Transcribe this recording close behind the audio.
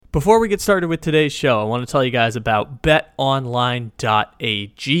Before we get started with today's show, I want to tell you guys about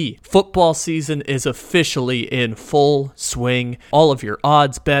betonline.ag. Football season is officially in full swing. All of your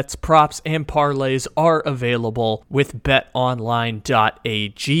odds, bets, props, and parlays are available with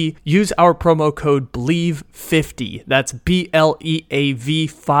betonline.ag. Use our promo code BLEAV50, that's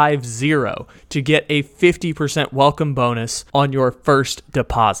BLEAV50, to get a 50% welcome bonus on your first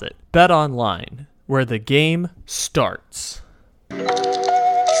deposit. BetOnline, where the game starts.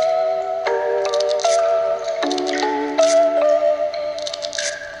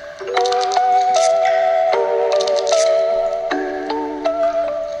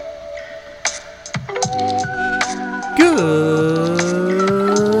 Good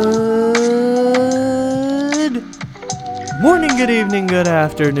morning, good evening, good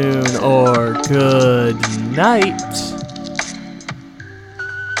afternoon, or good night.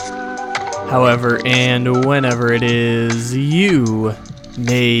 However and whenever it is you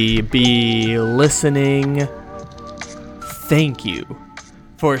may be listening, thank you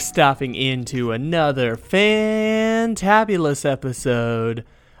for stopping into another fantabulous episode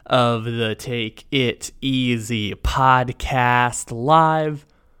of the Take It Easy podcast, live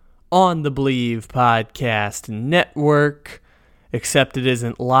on the Believe Podcast Network, except it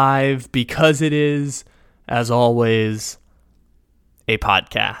isn't live because it is, as always, a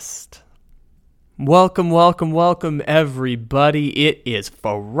podcast. Welcome, everybody. It is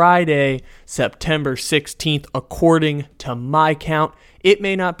Friday, September 16th, according to my count. It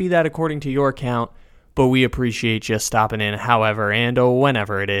may not be that according to your count, but we appreciate you stopping in however and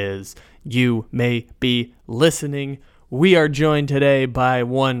whenever it is you may be listening. We are joined today by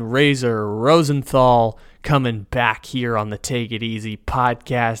one Razor Rosenthal coming back here on the Take It Easy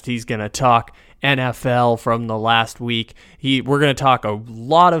podcast. He's going to talk NFL from the last week. We're going to talk a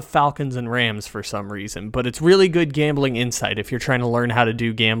lot of Falcons and Rams for some reason, but it's really good gambling insight. If you're trying to learn how to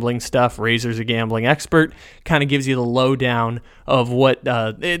do gambling stuff, Razor's a gambling expert, kind of gives you the lowdown of what,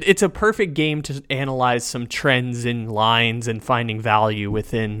 it's a perfect game to analyze some trends in lines and finding value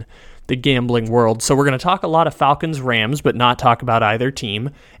within the gambling world. So we're going to talk a lot of Falcons, Rams, but not talk about either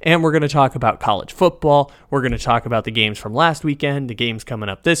team. And we're going to talk about college football. We're going to talk about the games from last weekend, the games coming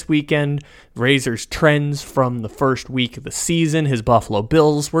up this weekend, Razor's trends from the first week of the season, his Buffalo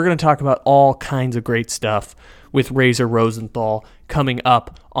Bills. We're going to talk about all kinds of great stuff with Razor Rosenthal coming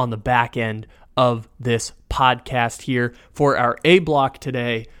up on the back end of this podcast here. For our A block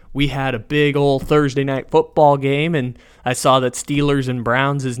today, we had a big old Thursday night football game, and I saw that Steelers and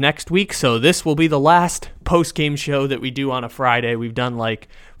Browns is next week, so this will be the last post-game show that we do on a Friday. We've done like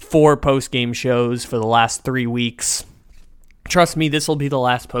 4 post-game shows for the last 3 weeks. Trust me, this will be the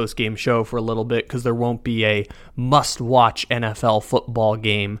last post-game show for a little bit because there won't be a must-watch NFL football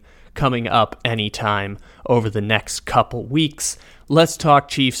game coming up anytime over the next couple weeks. Let's talk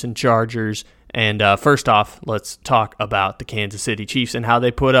Chiefs and Chargers. And first off, let's talk about the Kansas City Chiefs and how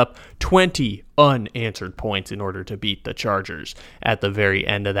they put up 20 unanswered points in order to beat the Chargers at the very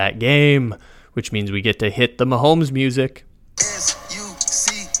end of that game, which means we get to hit the Mahomes music. S-U-C-C-E-S-S,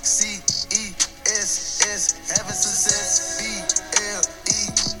 having success, B-L-E-S-S,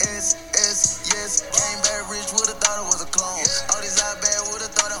 yes, came back rich, would've thought it was a clone, all these out bad,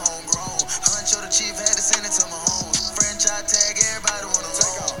 would've thought it homegrown, Huncho the Chief had to send it to Mahomes, franchise tag, everybody wanna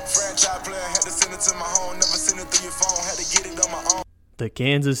roll, franchise player had to send it to my home, never send it through your phone, had to get it on my own. The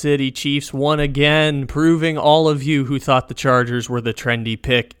Kansas City Chiefs won again, proving all of you who thought the Chargers were the trendy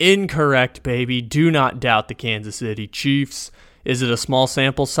pick incorrect, baby. Do not doubt the Kansas City Chiefs. Is it a small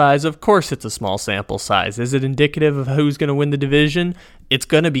sample size? Of course it's a small sample size. Is it indicative of who's going to win the division? It's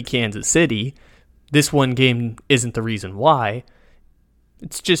going to be Kansas City. This one game isn't the reason why.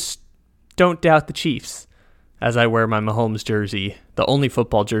 It's just, don't doubt the Chiefs. As I wear my Mahomes jersey, the only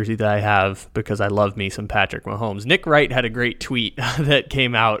football jersey that I have because I love me some Patrick Mahomes. Nick Wright had a great tweet that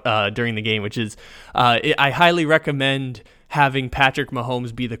came out during the game, which is, I highly recommend having Patrick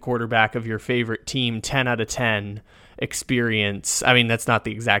Mahomes be the quarterback of your favorite team, 10 out of 10 experience. I mean, that's not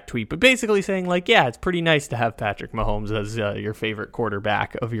the exact tweet, but basically saying like, yeah, it's pretty nice to have Patrick Mahomes as your favorite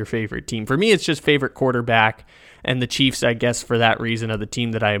quarterback of your favorite team. For me, it's just favorite quarterback. And the Chiefs, I guess, for that reason, are the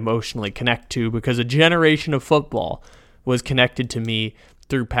team that I emotionally connect to because a generation of football was connected to me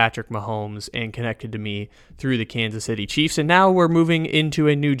through Patrick Mahomes and connected to me through the Kansas City Chiefs. And now we're moving into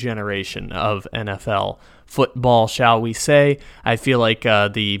a new generation of NFL football, shall we say. I feel like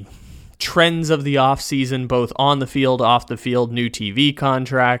the trends of the offseason, both on the field, off the field, new TV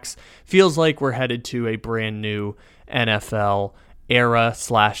contracts, feels like we're headed to a brand new NFL era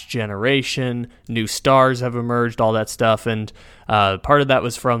 / generation. New stars have emerged, all that stuff. And Part of that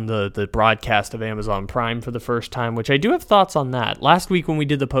was from the broadcast of Amazon Prime for the first time, which I do have thoughts on that. Last week when we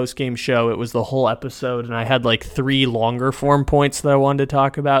did the post-game show, it was the whole episode, and I had like 3 longer form points that I wanted to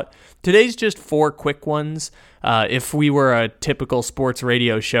talk about. Today's just 4 quick ones. If we were a typical sports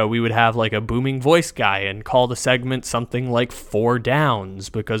radio show, we would have like a booming voice guy and call the segment something like 4 Downs,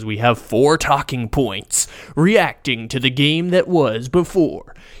 because we have 4 talking points reacting to the game that was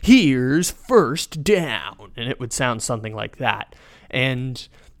before. Here's first down. And it would sound something like that. And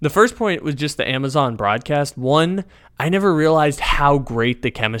the first point was just the Amazon broadcast. One, I never realized how great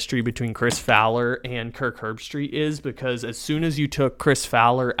the chemistry between Chris Fowler and Kirk Herbstreit is, because as soon as you took Chris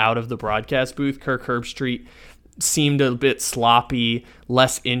Fowler out of the broadcast booth, Kirk Herbstreit seemed a bit sloppy,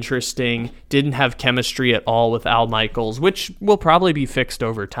 less interesting, didn't have chemistry at all with Al Michaels, which will probably be fixed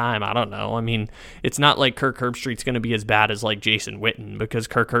over time. I don't know. I mean, it's not like Kirk Herbstreit's going to be as bad as like Jason Witten, because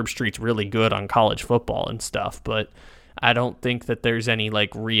Kirk Herbstreit's really good on college football and stuff, but I don't think that there's any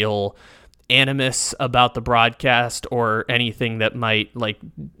like real animus about the broadcast or anything that might like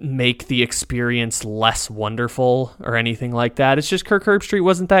make the experience less wonderful or anything like that. It's just Kirk Herbstreit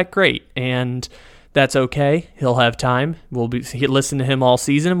wasn't that great, and that's okay. He'll have time. We'll listen to him all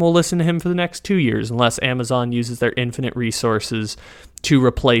season, and we'll listen to him for the next 2 years, unless Amazon uses their infinite resources to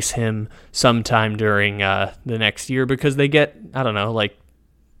replace him sometime during the next year, because they get, I don't know, like,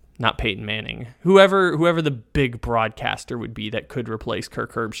 not Peyton Manning, whoever the big broadcaster would be that could replace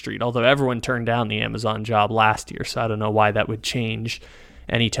Kirk Herbstreit, although everyone turned down the Amazon job last year, so I don't know why that would change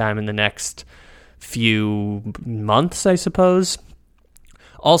anytime in the next few months, I suppose.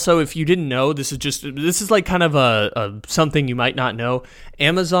 Also, if you didn't know, this is like kind of a something you might not know.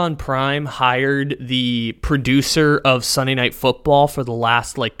 Amazon Prime hired the producer of Sunday Night Football for the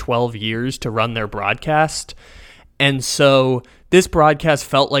last like 12 years to run their broadcast. And so this broadcast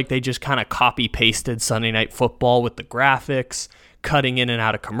felt like they just kind of copy-pasted Sunday Night Football with the graphics, cutting in and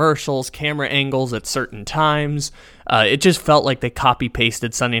out of commercials, camera angles at certain times. It just felt like they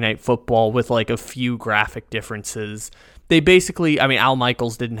copy-pasted Sunday Night Football with like a few graphic differences. They basically, I mean, Al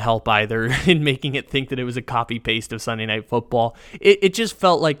Michaels didn't help either in making it think that it was a copy-paste of Sunday Night Football. It just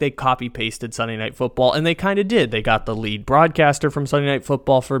felt like they copy-pasted Sunday Night Football, and they kind of did. They got the lead broadcaster from Sunday Night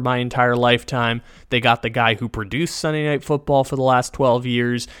Football for my entire lifetime. They got the guy who produced Sunday Night Football for the last 12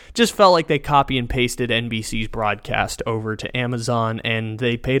 years. Just felt like they copy and pasted NBC's broadcast over to Amazon, and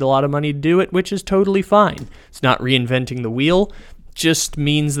they paid a lot of money to do it, which is totally fine. It's not reinventing the wheel. Just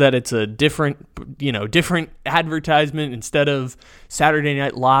means that it's a different advertisement. Instead of Saturday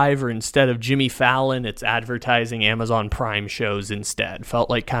Night Live or instead of Jimmy Fallon, it's advertising Amazon Prime shows instead. Felt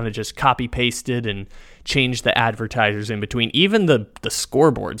like kind of just copy pasted and changed the advertisers in between. Even the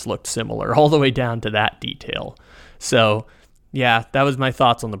scoreboards looked similar all the way down to that detail. So yeah, that was my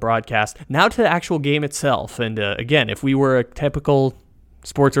thoughts on the broadcast. Now to the actual game itself. And again, if we were a typical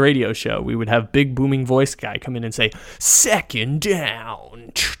sports radio show, we would have big booming voice guy come in and say, second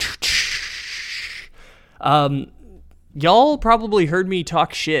down. Y'all probably heard me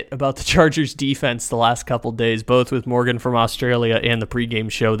talk shit about the Chargers defense the last couple days, both with Morgan from Australia and the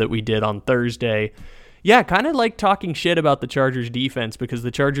pregame show that we did on Thursday. Yeah, kind of like talking shit about the Chargers defense, because the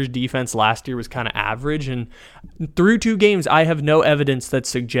Chargers defense last year was kind of average, and through 2 games, I have no evidence that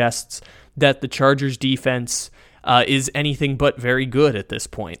suggests that the Chargers defense is anything but very good at this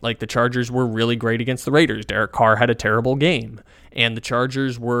point. Like, the Chargers were really great against the Raiders. Derek Carr had a terrible game. And the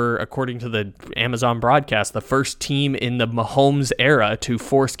Chargers were, according to the Amazon broadcast, the first team in the Mahomes era to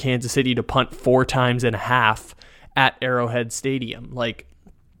force Kansas City to punt 4 times and a half at Arrowhead Stadium. Like,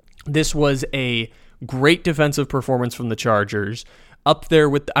 this was a great defensive performance from the Chargers. Up there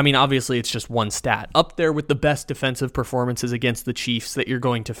with, I mean, obviously it's just one stat. Up there with the best defensive performances against the Chiefs that you're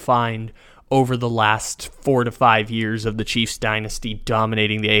going to find over the last 4 to 5 years of the Chiefs dynasty,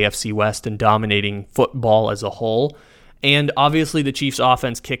 dominating the AFC West and dominating football as a whole. And obviously the Chiefs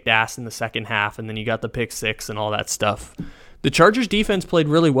offense kicked ass in the second half, and then you got the pick six and all that stuff. The Chargers defense played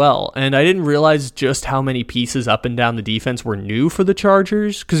really well, and I didn't realize just how many pieces up and down the defense were new for the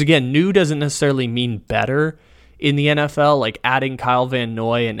Chargers. Because again, new doesn't necessarily mean better in the NFL. Like, adding Kyle Van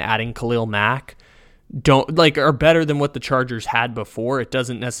Noy and adding Khalil Mack are better than what the Chargers had before. It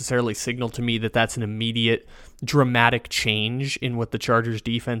doesn't necessarily signal to me that that's an immediate dramatic change in what the Chargers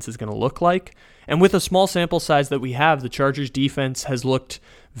defense is going to look like. And with a small sample size that we have, the Chargers defense has looked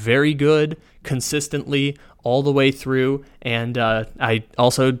very good consistently all the way through. And I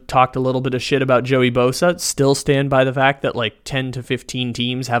also talked a little bit of shit about Joey Bosa. Still stand by the fact that like 10 to 15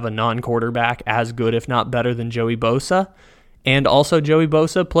 teams have a non-quarterback as good, if not better, than Joey Bosa. And also, Joey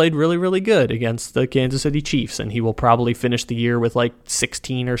Bosa played really, really good against the Kansas City Chiefs, and he will probably finish the year with like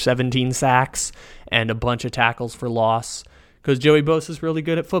 16 or 17 sacks and a bunch of tackles for loss, because Joey Bosa is really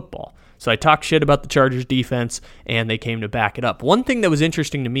good at football. So I talked shit about the Chargers defense, and they came to back it up. One thing that was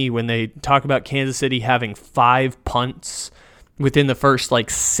interesting to me when they talk about Kansas City having 5 punts within the first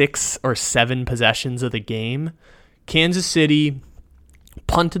 6 or 7 possessions of the game, Kansas City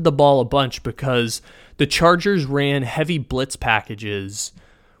punted the ball a bunch because the Chargers ran heavy blitz packages,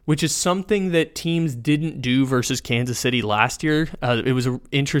 which is something that teams didn't do versus Kansas City last year. It was an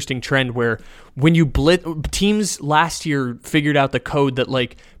interesting trend where when you blitz, teams last year figured out the code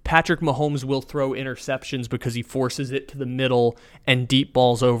that Patrick Mahomes will throw interceptions because he forces it to the middle and deep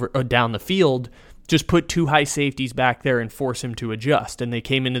balls over or down the field. Just put 2 high safeties back there and force him to adjust. And they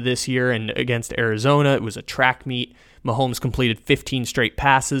came into this year, and against Arizona, it was a track meet. Mahomes completed 15 straight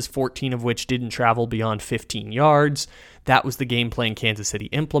passes, 14 of which didn't travel beyond 15 yards. That was the game plan Kansas City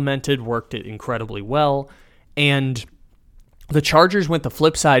implemented, worked it incredibly well. And the Chargers went the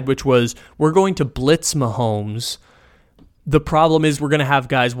flip side, which was, we're going to blitz Mahomes. The problem is we're going to have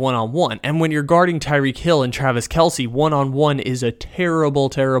guys one-on-one. And when you're guarding Tyreek Hill and Travis Kelce, one-on-one is a terrible,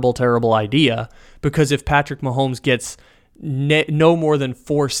 terrible, terrible idea, because if Patrick Mahomes gets no more than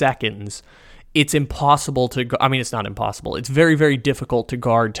 4 seconds, it's impossible to, it's not impossible. It's very, very difficult to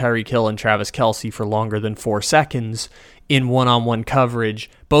guard Tyreek Hill and Travis Kelce for longer than 4 seconds in one-on-one coverage,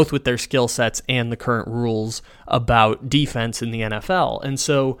 both with their skill sets and the current rules about defense in the NFL. And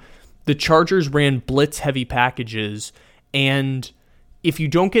so the Chargers ran blitz-heavy packages, and if you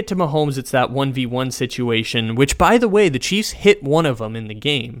don't get to Mahomes, it's that 1v1 situation, which, by the way, the Chiefs hit one of them in the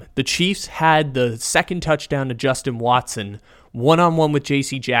game. The Chiefs had the second touchdown to Justin Watson, one-on-one with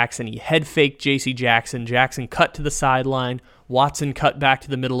J.C. Jackson. He head-faked J.C. Jackson. Jackson cut to the sideline. Watson cut back to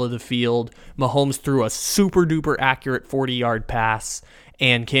the middle of the field. Mahomes threw a super-duper accurate 40-yard pass,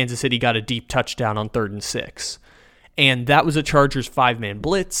 and Kansas City got a deep touchdown on 3rd and 6. And that was a Chargers 5-man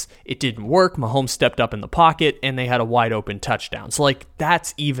blitz. It didn't work. Mahomes stepped up in the pocket, and they had a wide-open touchdown. So,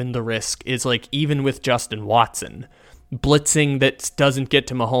 that's even the risk, is, even with Justin Watson, blitzing that doesn't get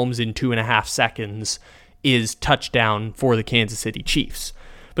to Mahomes in 2.5 seconds is touchdown for the Kansas City Chiefs.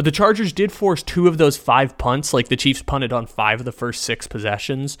 But the Chargers did force 2 of those 5 punts. The Chiefs punted on 5 of the first 6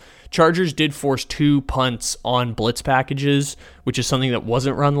 possessions. Chargers did force 2 punts on blitz packages, which is something that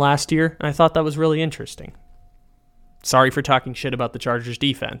wasn't run last year, and I thought that was really interesting. Sorry for talking shit about the Chargers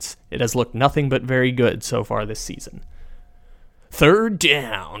defense. It has looked nothing but very good so far this season. 3rd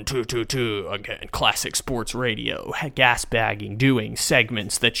down, 2. Again, classic sports radio, gas bagging, doing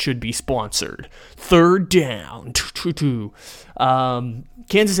segments that should be sponsored. 3rd down, 2.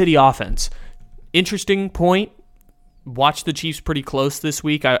 Kansas City offense. Interesting point. Watched the Chiefs pretty close this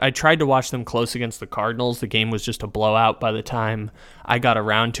week. I tried to watch them close against the Cardinals. The game was just a blowout by the time I got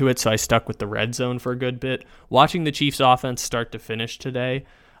around to it, so I stuck with the red zone for a good bit. Watching the Chiefs offense start to finish today,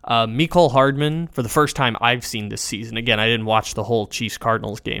 Mecole Hardman, for the first time I've seen this season, again, I didn't watch the whole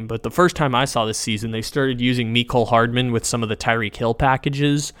Chiefs-Cardinals game, but the first time I saw this season, they started using Mecole Hardman with some of the Tyreek Hill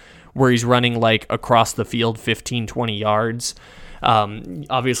packages, where he's running across the field 15, 20 yards.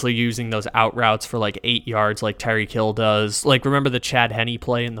 Obviously using those out routes for 8 yards like Tyreek Hill does. Remember the Chad Henne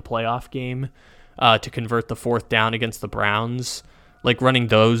play in the playoff game to convert the 4th down against the Browns? Running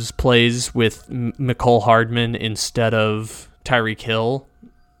those plays with Mecole Hardman instead of Tyreek Hill.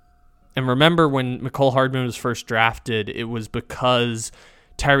 And remember when Mecole Hardman was first drafted, it was because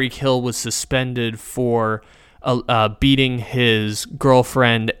Tyreek Hill was suspended for beating his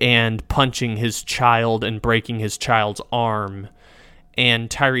girlfriend and punching his child and breaking his child's arm. And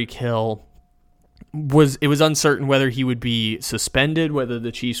Tyreek Hill it was uncertain whether he would be suspended, whether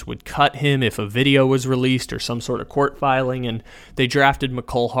the Chiefs would cut him if a video was released or some sort of court filing, and they drafted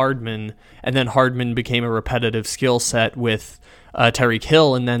Mecole Hardman, and then Hardman became a repetitive skill set with Tyreek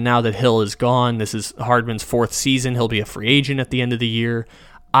Hill, and then now that Hill is gone, this is Hardman's 4th season, he'll be a free agent at the end of the year.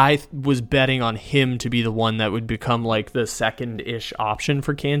 I was betting on him to be the one that would become the second-ish option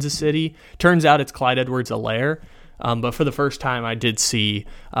for Kansas City. Turns out it's Clyde Edwards-Helaire. But for the first time, I did see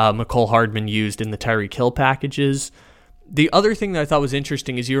Mecole Hardman used in the Tyreek Hill packages. The other thing that I thought was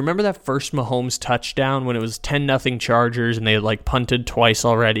interesting is you remember that first Mahomes touchdown when it was 10-0 Chargers and they had punted twice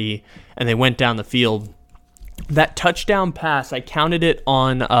already and they went down the field. That touchdown pass, I counted it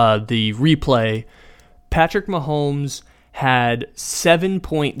on the replay. Patrick Mahomes had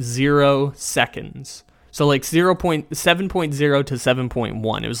 7.0 seconds. So 7.0 to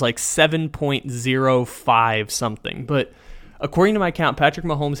 7.1. It was 7.05 something. But according to my count, Patrick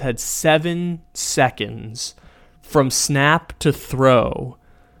Mahomes had 7 seconds from snap to throw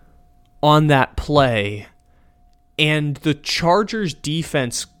on that play. And the Chargers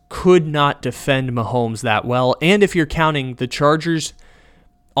defense could not defend Mahomes that well. And if you're counting, the Chargers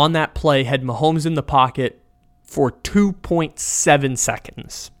on that play had Mahomes in the pocket for 2.7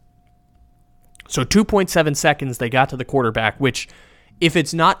 seconds. So 2.7 seconds they got to the quarterback, which if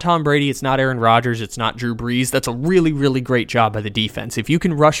it's not Tom Brady, it's not Aaron Rodgers, it's not Drew Brees, that's a really, really great job by the defense. If you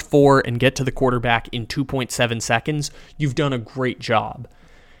can rush 4 and get to the quarterback in 2.7 seconds, you've done a great job.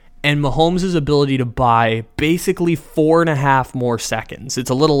 And Mahomes' ability to buy basically 4.5 more seconds. It's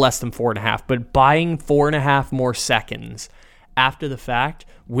a little less than 4.5, but buying 4.5 more seconds after the fact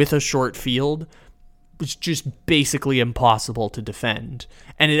with a short field was just basically impossible to defend.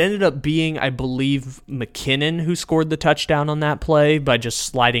 And it ended up being, I believe, McKinnon who scored the touchdown on that play by just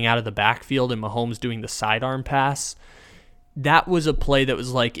sliding out of the backfield and Mahomes doing the sidearm pass. That was a play that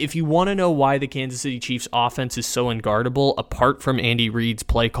was like, if you want to know why the Kansas City Chiefs offense is so unguardable, apart from Andy Reid's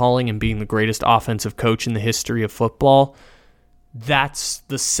play calling and being the greatest offensive coach in the history of football, that's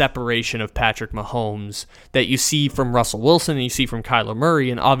the separation of Patrick Mahomes that you see from Russell Wilson and you see from Kyler Murray.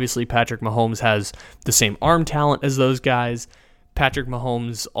 And obviously Patrick Mahomes has the same arm talent as those guys. Patrick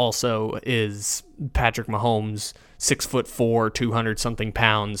Mahomes also is Patrick Mahomes, 6'4", 200-something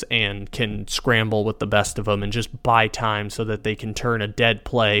pounds, and can scramble with the best of them and just buy time so that they can turn a dead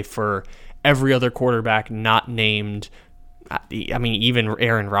play for every other quarterback not named, I mean, even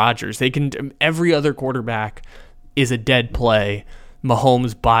Aaron Rodgers. Every other quarterback is a dead play.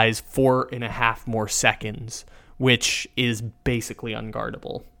 Mahomes buys 4.5 more seconds, which is basically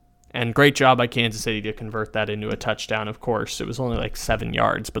unguardable. And great job by Kansas City to convert that into a touchdown, of course. It was only like 7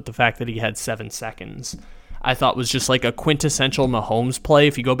 yards, but the fact that he had 7 seconds, I thought was just like a quintessential Mahomes play.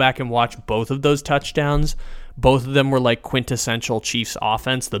 If you go back and watch both of those touchdowns, both of them were like quintessential Chiefs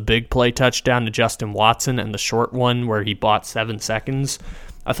offense. The big play touchdown to Justin Watson and the short one where he bought 7 seconds.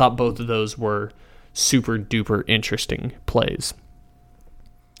 I thought both of those were super duper interesting plays.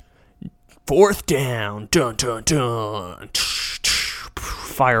 4th down, dun dun dun,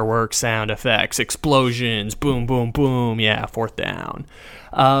 fireworks, sound effects, explosions, boom boom boom. Yeah, 4th down.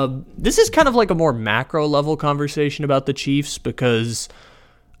 This is kind of like a more macro level conversation about the Chiefs because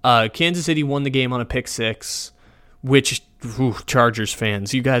Kansas City won the game on a pick 6, which Chargers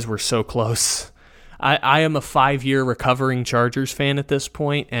fans, you guys were so close. I am a 5-year recovering Chargers fan at this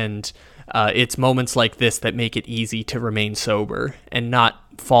point, and it's moments like this that make it easy to remain sober and not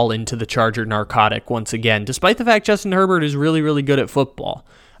fall into the Charger narcotic once again, despite the fact Justin Herbert is really, really good at football.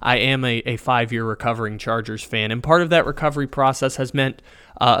 I am a 5-year recovering Chargers fan, and part of that recovery process has meant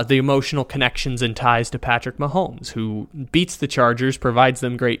the emotional connections and ties to Patrick Mahomes, who beats the Chargers, provides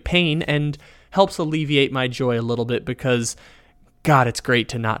them great pain, and helps alleviate my joy a little bit because, God, it's great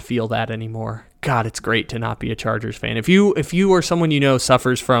to not feel that anymore. God, it's great to not be a Chargers fan. If you or someone you know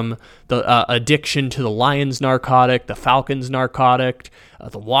suffers from the addiction to the Lions narcotic, the Falcons narcotic,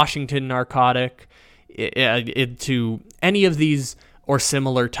 the Washington narcotic, to any of these or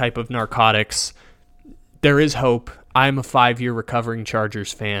similar type of narcotics, there is hope. I'm a 5-year recovering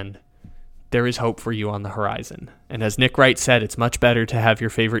Chargers fan. There is hope for you on the horizon. And as Nick Wright said, it's much better to have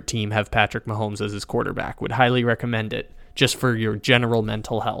your favorite team have Patrick Mahomes as his quarterback. Would highly recommend it, just for your general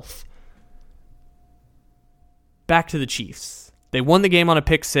mental health. Back to the Chiefs. They won the game on a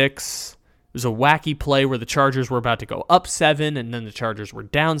pick 6. It was a wacky play where the Chargers were about to go up 7, and then the Chargers were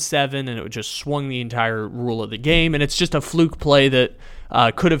down 7, and it just swung the entire rule of the game. And it's just a fluke play that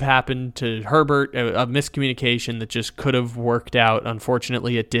could have happened to Herbert, a miscommunication that just could have worked out.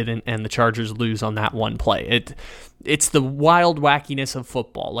 Unfortunately, it didn't, and the Chargers lose on that one play. It's the wild wackiness of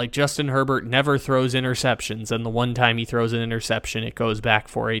football. Like, Justin Herbert never throws interceptions, and the one time he throws an interception, it goes back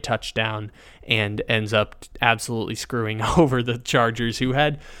for a touchdown and ends up absolutely screwing over the Chargers, who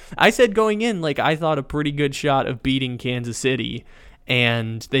had, I said going in, like, I thought a pretty good shot of beating Kansas City,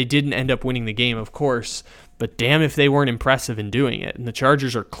 and they didn't end up winning the game, of course, but damn if they weren't impressive in doing it. And the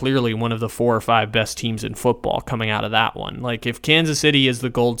Chargers are clearly one of the 4 or 5 best teams in football coming out of that one. Like, if Kansas City is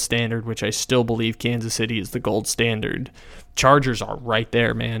the gold standard, which I still believe Kansas City is the gold standard, Chargers are right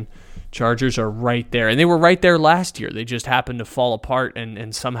there, man. Chargers are right there. And they were right there last year. They just happened to fall apart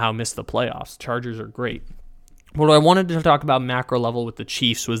and somehow miss the playoffs. Chargers are great. What I wanted to talk about macro level with the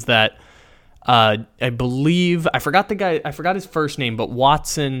Chiefs was that I believe, I forgot his first name, but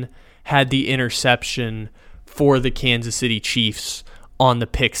Watson had the interception for the Kansas City Chiefs on the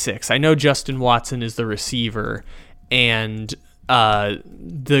pick 6. I know Justin Watson is the receiver, and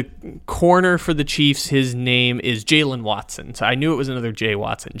the corner for the Chiefs, his name is Jalen Watson. So I knew it was another Jay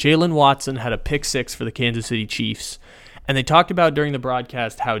Watson. Jalen Watson had a pick 6 for the Kansas City Chiefs, and they talked about during the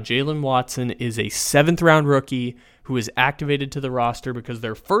broadcast how Jalen Watson is a 7th-round rookie who is activated to the roster because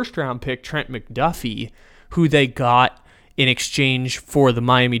their first-round pick, Trent McDuffie, who they got in exchange for the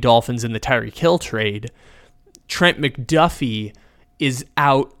Miami Dolphins in the Tyreek Hill trade, Trent McDuffie is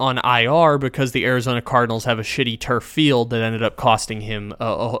out on IR because the Arizona Cardinals have a shitty turf field that ended up costing him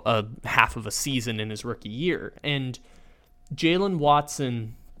a half of a season in his rookie year. And Jaylen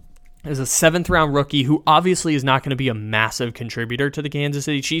Watson is a 7th-round rookie who obviously is not going to be a massive contributor to the Kansas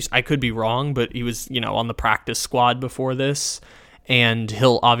City Chiefs. I could be wrong, but he was, on the practice squad before this, and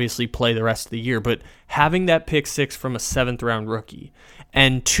he'll obviously play the rest of the year. But having that pick 6 from a 7th-round rookie,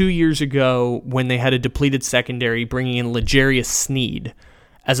 and 2 years ago when they had a depleted secondary, bringing in L'Jarius Sneed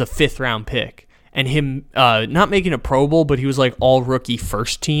as a 5th-round pick, and him not making a Pro Bowl, but he was like all-rookie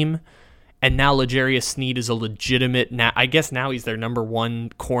first team. And now L'Jarius Sneed is a legitimate, I guess now he's their number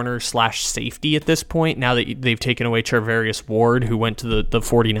 1 corner/safety at this point, now that they've taken away Charvarius Ward, who went to the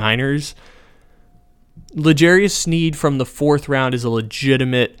 49ers. L'Jarius Sneed from the 4th round is a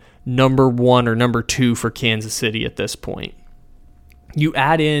legitimate number 1 or number 2 for Kansas City at this point. You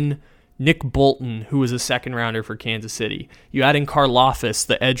add in Nick Bolton, who was a 2nd-rounder for Kansas City. You add in Karlaftis,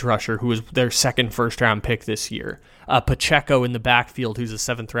 the edge rusher, who was their 2nd first-round pick this year. Pacheco in the backfield, who's a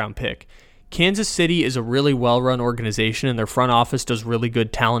 7th-round pick. Kansas City is a really well-run organization, and their front office does really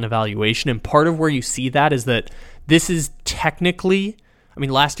good talent evaluation. And part of where you see that is that this is technically,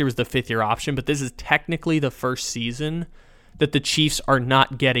 last year was the 5th-year option, but this is technically the first season that the Chiefs are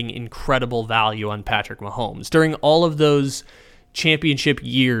not getting incredible value on Patrick Mahomes. During all of those championship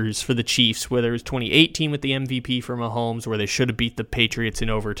years for the Chiefs, whether it was 2018 with the MVP for Mahomes, where they should have beat the Patriots in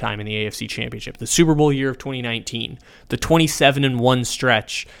overtime in the AFC Championship, the Super Bowl year of 2019, the 27-1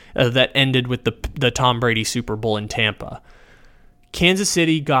 stretch that ended with the Tom Brady Super Bowl in Tampa. Kansas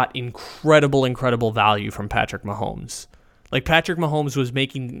City got incredible value from Patrick Mahomes. Like, Patrick Mahomes was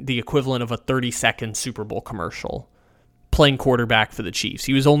making the equivalent of a 30-second Super Bowl commercial playing quarterback for the Chiefs.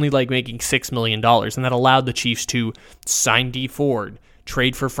 He was only making $6 million, and that allowed the Chiefs to sign Dee Ford,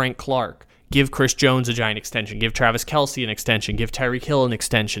 trade for Frank Clark, give Chris Jones a giant extension, give Travis Kelce an extension, give Tyreek Hill an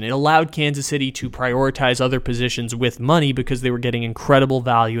extension. It allowed Kansas City to prioritize other positions with money because they were getting incredible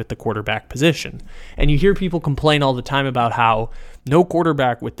value at the quarterback position. And you hear people complain all the time about how no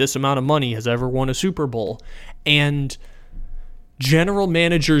quarterback with this amount of money has ever won a Super Bowl. And general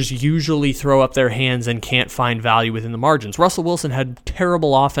managers usually throw up their hands and can't find value within the margins. Russell Wilson had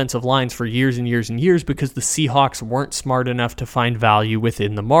terrible offensive lines for years and years and years because the Seahawks weren't smart enough to find value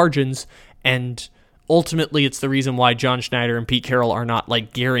within the margins, and ultimately it's the reason why John Schneider and Pete Carroll are not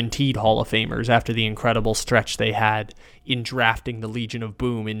guaranteed Hall of Famers after the incredible stretch they had in drafting the Legion of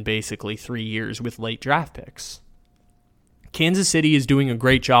Boom in basically 3 years with late draft picks. Kansas City is doing a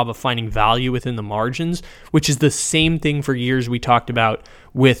great job of finding value within the margins, which is the same thing for years we talked about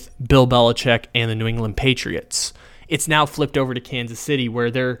with Bill Belichick and the New England Patriots. It's now flipped over to Kansas City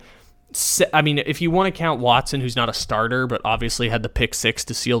where they're, if you want to count Watson, who's not a starter, but obviously had the pick 6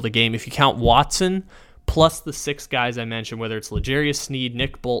 to seal the game, if you count Watson plus the 6 guys I mentioned, whether it's L'Jarius Sneed,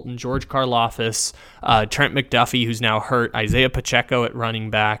 Nick Bolton, George Karlaftis, Trent McDuffie, who's now hurt, Isaiah Pacheco at running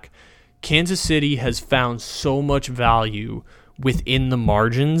back, Kansas City has found so much value within the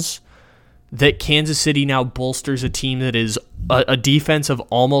margins that Kansas City now bolsters a team that is a defense of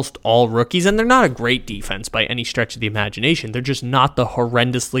almost all rookies. And they're not a great defense by any stretch of the imagination. They're just not the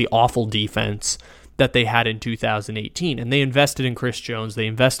horrendously awful defense that they had in 2018. And they invested in Chris Jones. They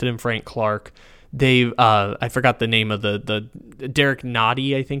invested in Frank Clark. They, I forgot the name of the Derek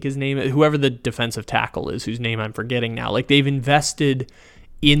Noddy, I think his name, whoever the defensive tackle is, whose name I'm forgetting now. They've invested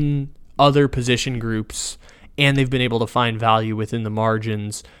in other position groups, and they've been able to find value within the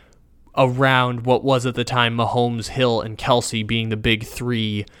margins around what was at the time Mahomes, Hill, and Kelce being the big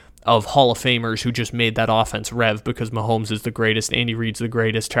 3 of Hall of Famers who just made that offense rev because Mahomes is the greatest, Andy Reid's the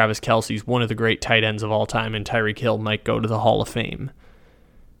greatest, Travis Kelce's one of the great tight ends of all time, and Tyreek Hill might go to the Hall of Fame.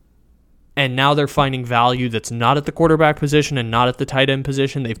 And now they're finding value that's not at the quarterback position and not at the tight end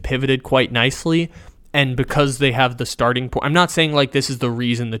position. They've pivoted quite nicely. And because they have the starting point, I'm not saying this is the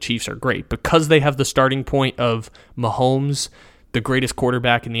reason the Chiefs are great. Because they have the starting point of Mahomes, the greatest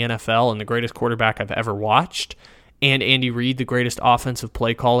quarterback in the NFL and the greatest quarterback I've ever watched, and Andy Reid, the greatest offensive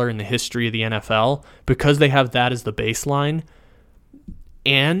play caller in the history of the NFL, because they have that as the baseline,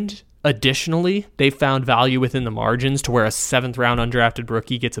 and additionally, they found value within the margins to where a 7th-round undrafted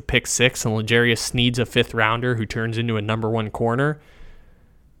rookie gets a pick 6 and L'Jarius Sneed's a 5th-rounder who turns into a number 1 corner.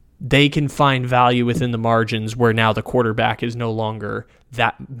 They can find value within the margins where now the quarterback is no longer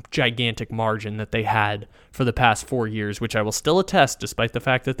that gigantic margin that they had for the past 4 years, which I will still attest, despite the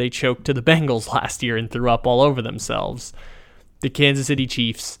fact that they choked to the Bengals last year and threw up all over themselves. The Kansas City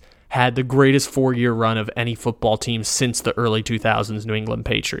Chiefs had the greatest 4-year run of any football team since the early 2000s New England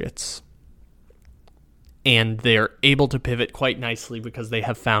Patriots. And they're able to pivot quite nicely because they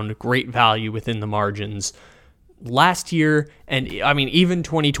have found great value within the margins, last year, and I mean, even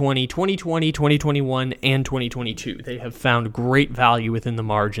 2020, 2021, and 2022, they have found great value within the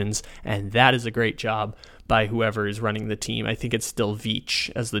margins, and that is a great job by whoever is running the team. I think it's still Veach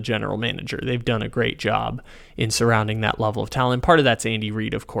as the general manager. They've done a great job in surrounding that level of talent. Part of that's Andy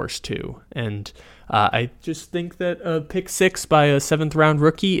Reid, of course, too. And I just think that a pick 6 by a 7th round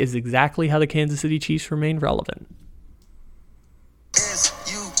rookie is exactly how the Kansas City Chiefs remain relevant.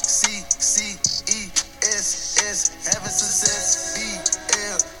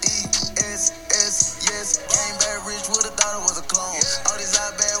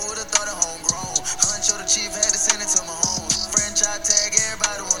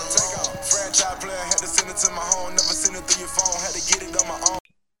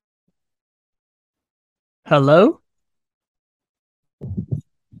 Hello?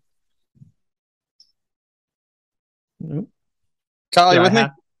 Kyle, you with me?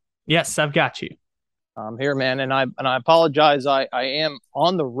 Yes, I've got you. I'm here, man, and I apologize. I am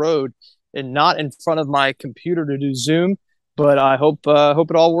on the road and not in front of my computer to do Zoom, but I hope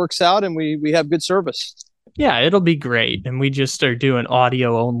it all works out and we have good service. Yeah, it'll be great, and we just are doing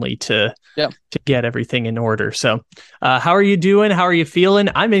audio only to get everything in order. So, how are you doing? How are you feeling?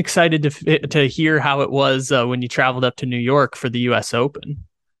 I'm excited to hear how it was when you traveled up to New York for the U.S. Open.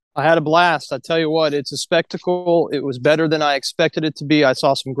 I had a blast. I tell you what, it's a spectacle. It was better than I expected it to be. I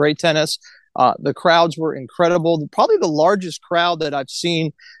saw some great tennis. The crowds were incredible. Probably the largest crowd that I've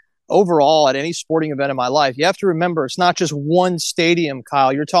seen overall at any sporting event in my life. You have to remember, it's not just one stadium,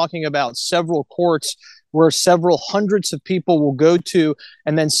 Kyle. You're talking about several courts where several hundreds of people will go to,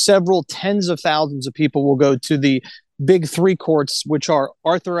 and then several tens of thousands of people will go to the big 3 courts, which are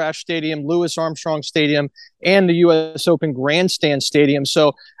Arthur Ashe Stadium, Louis Armstrong Stadium, and the U.S. Open Grandstand Stadium.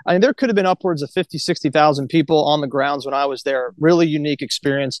 So, I mean, there could have been upwards of 50, 60,000 people on the grounds when I was there. Really unique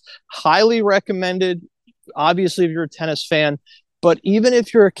experience. Highly recommended, obviously, if you're a tennis fan. But even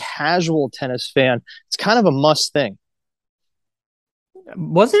if you're a casual tennis fan, it's kind of a must thing.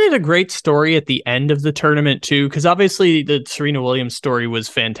 Wasn't it a great story at the end of the tournament, too? Because obviously the Serena Williams story was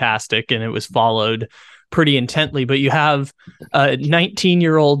fantastic and it was followed pretty intently. But you have a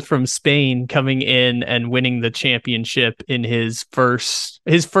 19-year-old from Spain coming in and winning the championship in his first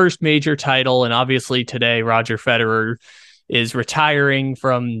major title. And obviously today, Roger Federer is retiring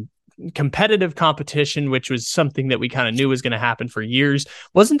from competitive competition, which was something that we kind of knew was going to happen for years.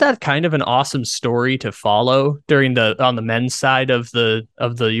 Wasn't that kind of an awesome story to follow on the men's side of the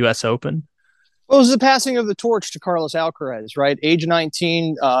US Open? Well, it was the passing of the torch to Carlos Alcaraz, right? Age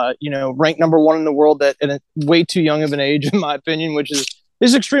 19, ranked number 1 in the world at way too young of an age, in my opinion, which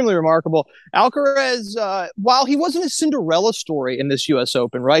is extremely remarkable. Alcaraz, while he wasn't a Cinderella story in this US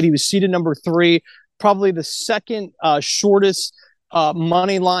Open, right? He was seeded number 3, probably the second shortest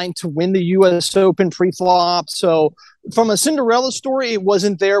money line to win the U.S. Open pre-flop. So from a Cinderella story, it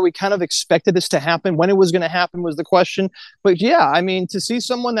wasn't there. We kind of expected this to happen. When it was going to happen was the question. But yeah, I mean, to see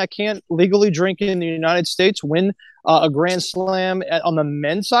someone that can't legally drink in the United States win a Grand Slam on the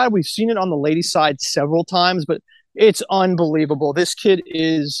men's side, we've seen it on the ladies' side several times, but it's unbelievable. This kid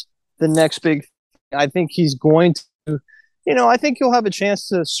is the next big thing. I think he's going to I think he'll have a chance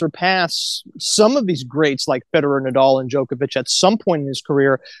to surpass some of these greats like Federer, Nadal, and Djokovic at some point in his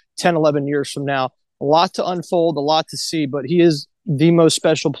career, 10, 11 years from now. A lot to unfold, a lot to see, but he is the most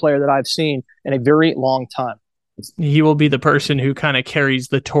special player that I've seen in a very long time. He will be the person who kind of carries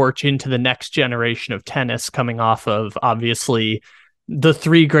the torch into the next generation of tennis, coming off of, obviously, the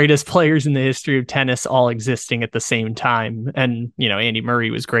 3 greatest players in the history of tennis all existing at the same time. And, Andy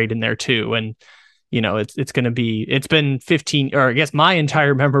Murray was great in there too. And it's been 15, or I guess my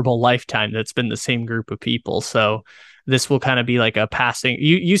entire memorable lifetime, that's been the same group of people. So this will kind of be like a passing,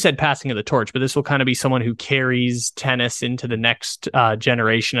 you said passing of the torch, but this will kind of be someone who carries tennis into the next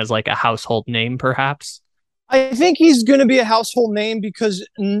generation as like a household name, perhaps. I think he's going to be a household name because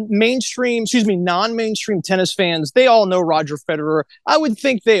non-mainstream tennis fans, they all know Roger Federer. I would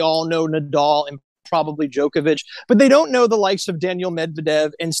think they all know Nadal and probably Djokovic, but they don't know the likes of Daniil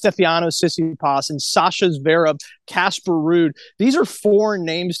Medvedev and Stefanos Tsitsipas and Sasha Zverev, Casper Ruud. These are foreign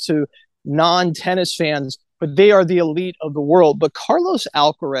names to non-tennis fans, but they are the elite of the world. But Carlos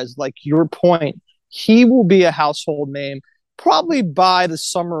Alcaraz, like your point, he will be a household name probably by the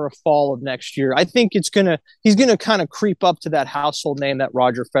summer or fall of next year. I think he's going to kind of creep up to that household name that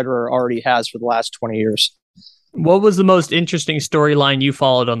Roger Federer already has for the last 20 years. What was the most interesting storyline you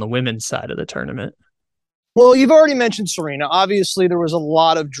followed on the women's side of the tournament? Well, you've already mentioned Serena. Obviously, there was a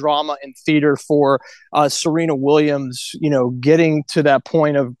lot of drama in theater for Serena Williams, getting to that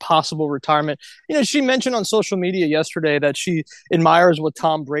point of possible retirement. She mentioned on social media yesterday that she admires what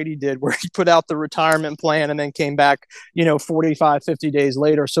Tom Brady did, where he put out the retirement plan and then came back, 45, 50 days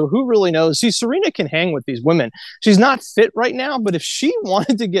later. So who really knows? See, Serena can hang with these women. She's not fit right now, but if she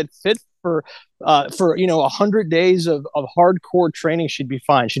wanted to get fit for 100 days of hardcore training, she'd be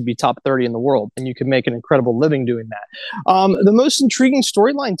fine. She'd be top 30 in the world, and you could make an incredible living doing that. The most intriguing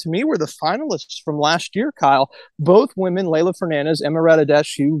storyline to me were the finalists from last year, Kyle. Both women, Leylah Fernandez, Emma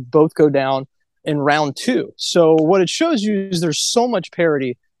Raducanu, both go down in round two. So what it shows you is there's so much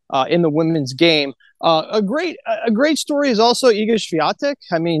parity in the women's game. A great story is also Iga Swiatek.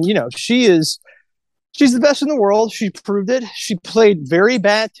 I mean, she's the best in the world. She proved it. She played very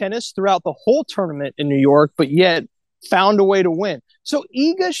bad tennis throughout the whole tournament in New York, but yet found a way to win. So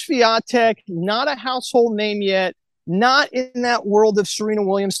Iga Swiatek, not a household name yet, not in that world of Serena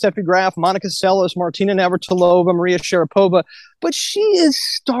Williams, Steffi Graf, Monica Seles, Martina Navratilova, Maria Sharapova, but she is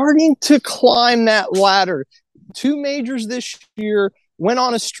starting to climb that ladder. 2 majors this year, went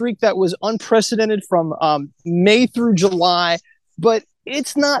on a streak that was unprecedented from May through July, but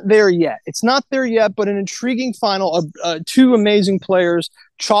it's not there yet. But an intriguing final of 2 amazing players,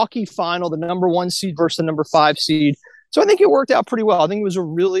 chalky final, the number 1 seed versus the number 5 seed. So I think it worked out pretty well. I think it was a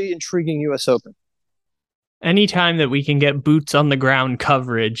really intriguing U.S. Open. Anytime that we can get boots on the ground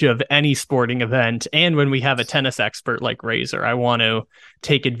coverage of any sporting event, and when we have a tennis expert like Razor, I want to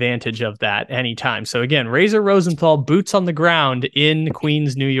take advantage of that anytime. So again, Razor Rosenthal, boots on the ground in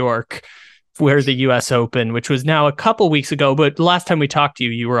Queens, New York, where the U.S. Open, which was now a couple weeks ago, but the last time we talked to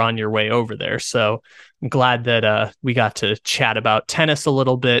you, you were on your way over there. So I'm glad that we got to chat about tennis a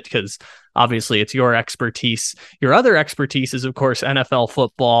little bit, because obviously it's your expertise. Your other expertise is, of course, NFL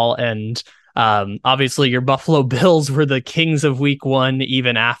football, and obviously your Buffalo Bills were the kings of week 1,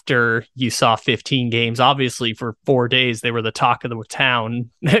 even after you saw 15 games. Obviously for 4 days, they were the talk of the town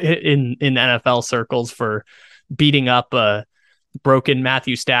in NFL circles for beating up broken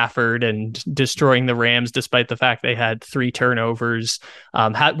Matthew Stafford and destroying the Rams, despite the fact they had 3 turnovers.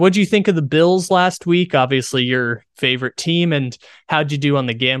 What'd you think of the Bills last week? Obviously your favorite team, and how'd you do on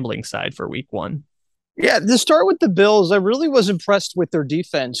the gambling side for week 1? Yeah, to start with the Bills, I really was impressed with their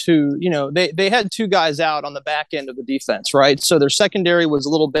defense, who, they had 2 guys out on the back end of the defense, right? So their secondary was a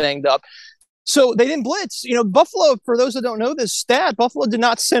little banged up. So they didn't blitz. Buffalo, for those that don't know this stat, Buffalo did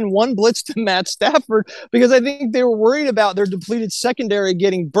not send 1 blitz to Matt Stafford because I think they were worried about their depleted secondary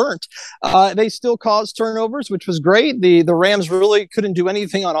getting burnt. They still caused turnovers, which was great. The Rams really couldn't do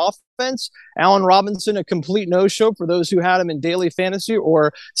anything on offense. Allen Robinson, a complete no-show for those who had him in daily fantasy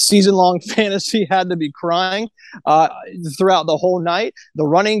or season-long fantasy, had to be crying throughout the whole night. The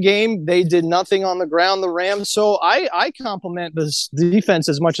running game, they did nothing on the ground, the Rams. So I compliment this defense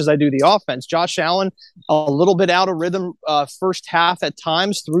as much as I do the offense. Josh Allen, a little bit out of rhythm first half at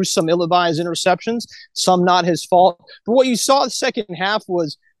times, threw some ill-advised interceptions, some not his fault. But what you saw the second half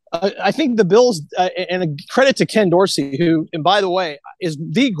was I think the Bills, and a credit to Ken Dorsey, who, and by the way, is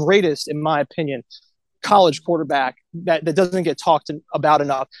the greatest, in my opinion, college quarterback that doesn't get talked about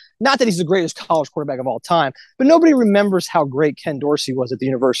enough. Not that he's the greatest college quarterback of all time, but nobody remembers how great Ken Dorsey was at the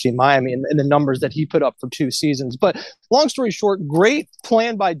University of Miami and the numbers that he put up for 2 seasons. But long story short, great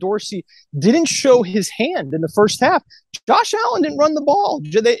plan by Dorsey. Didn't show his hand in the first half. Josh Allen didn't run the ball,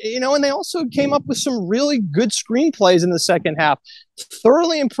 and they also came up with some really good screenplays in the second half.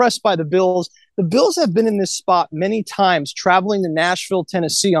 Thoroughly impressed by the Bills. The Bills have been in this spot many times, traveling to Nashville,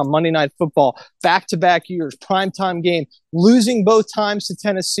 Tennessee on Monday Night Football, back-to-back years, primetime game, losing both times to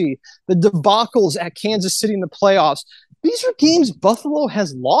Tennessee, the debacles at Kansas City in the playoffs. These are games Buffalo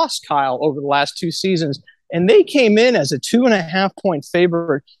has lost, Kyle, over the last 2 seasons, and they came in as a 2.5-point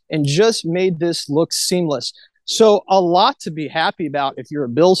favorite and just made this look seamless. So a lot to be happy about if you're a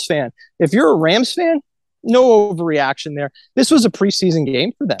Bills fan. If you're a Rams fan, no overreaction there. This was a preseason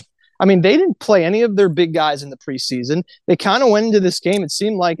game for them. I mean, they didn't play any of their big guys in the preseason. They kind of went into this game. It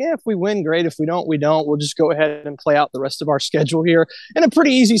seemed like, if we win, great. If we don't, we don't. We'll just go ahead and play out the rest of our schedule here. And a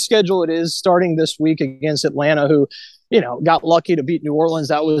pretty easy schedule it is, starting this week against Atlanta, who, got lucky to beat New Orleans.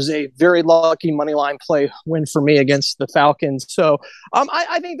 That was a very lucky money line play win for me against the Falcons. So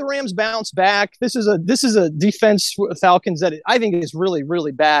I think the Rams bounce back. This is a defense Falcons that I think is really,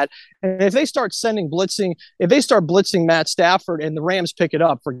 really bad. And if they start blitzing Matt Stafford and the Rams pick it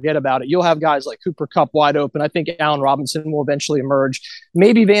up, forget about it. You'll have guys like Cooper Kupp wide open. I think Allen Robinson will eventually emerge.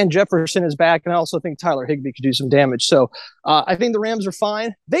 Maybe Van Jefferson is back, and I also think Tyler Higbee could do some damage. So I think the Rams are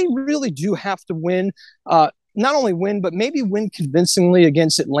fine. They really do have to win not only win, but maybe win convincingly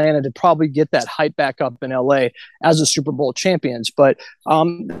against Atlanta to probably get that hype back up in LA as the Super Bowl champions. But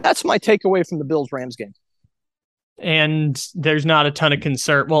that's my takeaway from the Bills-Rams game. And there's not a ton of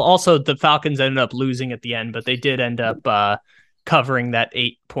concern. Well, also the Falcons ended up losing at the end, but they did end up covering that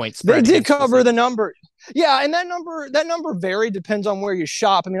 8-point spread. They did cover the number. Yeah, and that number varied, depends on where you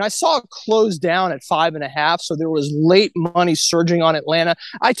shop. I mean, I saw it close down at 5.5, so there was late money surging on Atlanta.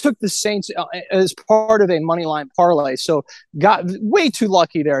 I took the Saints as part of a money line parlay, so got way too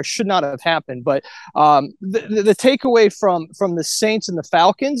lucky there. Should not have happened. But the takeaway from the Saints and the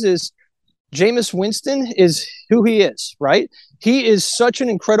Falcons is Jameis Winston is who he is, right? He is such an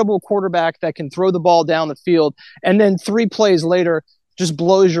incredible quarterback that can throw the ball down the field, and then 3 plays later just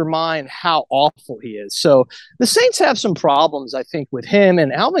blows your mind how awful he is. So the Saints have some problems, I think, with him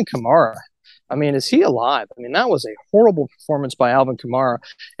and Alvin Kamara. I mean, is he alive? I mean, that was a horrible performance by Alvin Kamara,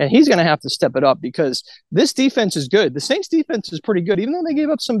 and he's going to have to step it up because this defense is good. The Saints defense is pretty good, even though they gave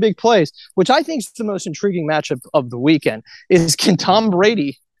up some big plays, which I think is the most intriguing matchup of the weekend is can Tom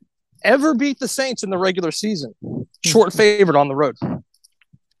Brady ever beat the Saints in the regular season? Short favorite on the road.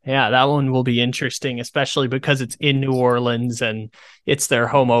 Yeah, that one will be interesting, especially because it's in New Orleans and it's their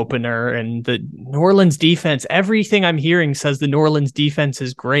home opener. And the New Orleans defense, everything I'm hearing says the New Orleans defense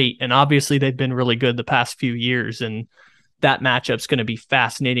is great. And obviously they've been really good the past few years. And that matchup's going to be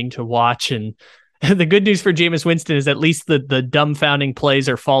fascinating to watch. And the good news for Jameis Winston is at least the dumbfounding plays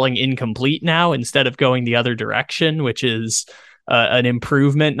are falling incomplete now instead of going the other direction, which is an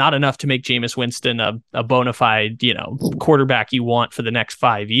improvement, not enough to make Jameis Winston a bona fide, quarterback you want for the next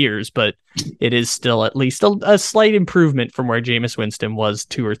 5 years, but it is still at least a slight improvement from where Jameis Winston was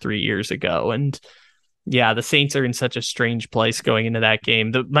 2 or 3 years ago. And yeah, the Saints are in such a strange place going into that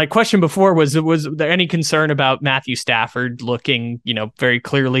game. My question before was there any concern about Matthew Stafford looking, very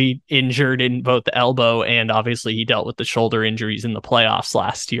clearly injured in both the elbow and obviously he dealt with the shoulder injuries in the playoffs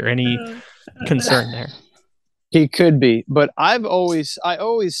last year? Any concern there? He could be, but I always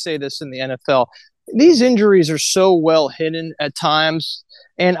say this in the NFL. These injuries are so well hidden at times,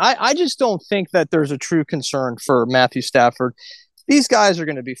 and I just don't think that there's a true concern for Matthew Stafford. These guys are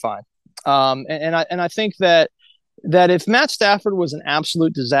going to be fine, and I think that if Matt Stafford was an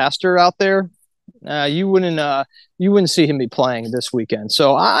absolute disaster out there, you wouldn't see him be playing this weekend.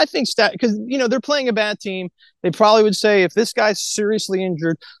 So I think because they're playing a bad team, they probably would say if this guy's seriously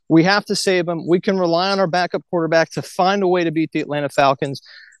injured, we have to save him. We can rely on our backup quarterback to find a way to beat the Atlanta Falcons.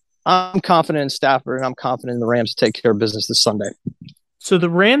 I'm confident in Stafford, and I'm confident in the Rams to take care of business this Sunday. So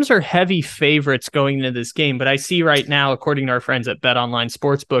the Rams are heavy favorites going into this game, but I see right now, according to our friends at BetOnline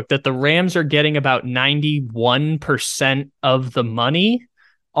Sportsbook, that the Rams are getting about 91% of the money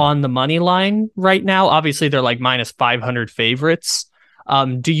on the money line right now. Obviously, they're like minus 500 favorites.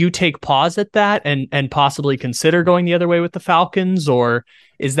 Do you take pause at that and possibly consider going the other way with the Falcons, or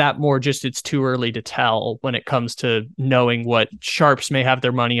is that more just it's too early to tell when it comes to knowing what sharps may have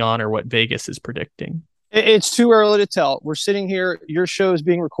their money on or what Vegas is predicting? It's too early to tell. We're sitting here. Your show is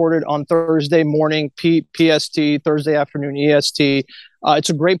being recorded on Thursday morning, PST, Thursday afternoon, EST. It's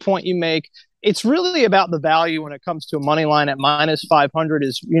a great point you make. It's really about the value when it comes to a money line at minus 500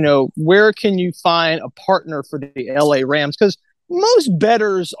 is, where can you find a partner for the LA Rams? Because most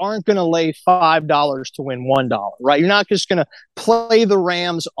bettors aren't going to lay $5 to win $1, right? You're not just going to play the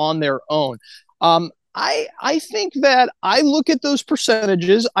Rams on their own. I think that I look at those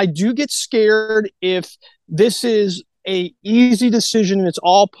percentages. I do get scared if this is a easy decision and it's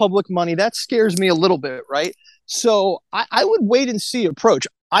all public money. That scares me a little bit, right? So I would wait and see approach.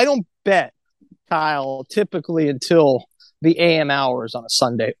 I don't bet, Kyle, typically until the AM hours on a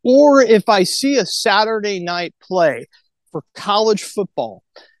Sunday. Or if I see a Saturday night play for college football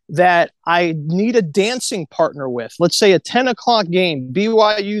that I need a dancing partner with, let's say a 10 o'clock game,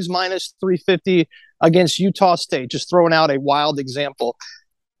 BYU's minus 350 against Utah State, just throwing out a wild example.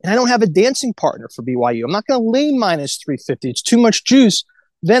 And I don't have a dancing partner for BYU. I'm not going to lean minus 350. It's too much juice.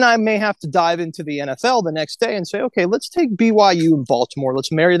 Then I may have to dive into the NFL the next day and say, okay, let's take BYU and Baltimore.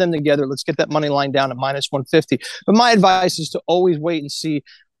 Let's marry them together. Let's get that money line down at minus 150. But my advice is to always wait and see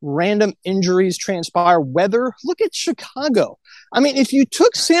random injuries transpire. Weather, look at Chicago. I mean, if you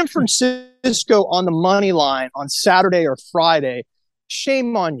took San Francisco on the money line on Saturday or Friday,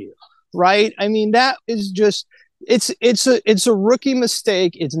 shame on you, right? I mean, that is just it's a rookie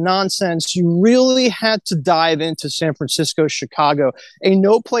mistake. It's nonsense. You really had to dive into San Francisco, Chicago. A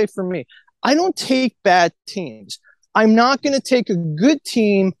no play for me. I don't take bad teams. I'm not going to take a good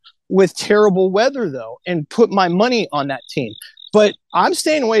team with terrible weather, though, and put my money on that team. But I'm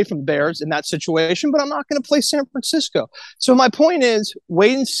staying away from the Bears in that situation, but I'm not going to play San Francisco. So my point is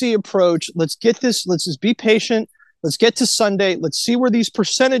wait and see approach. Let's just be patient. Let's get to Sunday. Let's see where these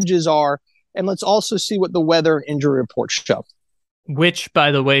percentages are. And let's also see what the weather and injury reports show. Which,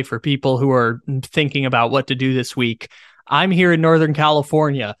 by the way, for people who are thinking about what to do this week, I'm here in Northern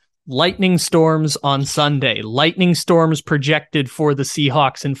California. Lightning storms on Sunday. Lightning storms projected for the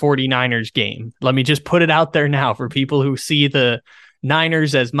Seahawks and 49ers game. Let me just put it out there now for people who see the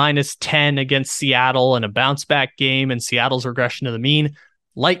Niners as -10 against Seattle and a bounce back game and Seattle's regression to the mean.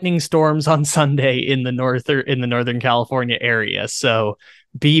 Lightning storms on Sunday in the Northern California area. So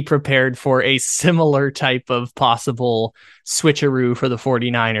be prepared for a similar type of possible switcheroo for the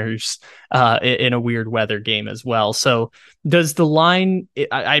 49ers in a weird weather game as well. So does the line,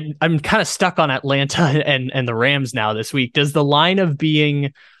 I'm kind of stuck on Atlanta and the Rams now this week. Does the line of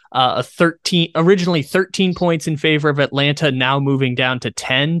being originally 13 points in favor of Atlanta now moving down to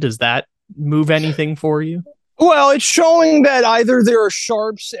 10, does that move anything for you? Well, it's showing that either there are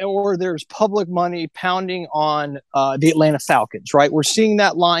sharps or there's public money pounding on the Atlanta Falcons, right? We're seeing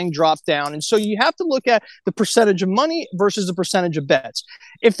that line drop down. And so you have to look at the percentage of money versus the percentage of bets.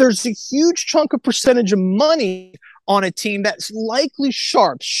 If there's a huge chunk of percentage of money on a team, that's likely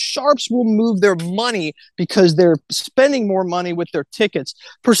sharps. Sharps will move their money because they're spending more money with their tickets.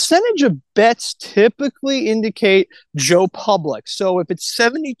 Percentage of bets typically indicate Joe Public. So if it's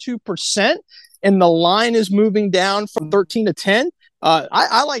 72%, and the line is moving down from 13 to 10,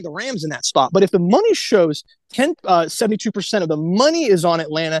 I like the Rams in that spot. But if the money shows 72% of the money is on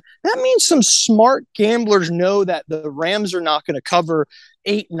Atlanta, that means some smart gamblers know that the Rams are not going to cover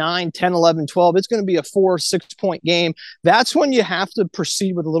 8, 9, 10, 11, 12. It's going to be a 4 or 6 point game. That's when you have to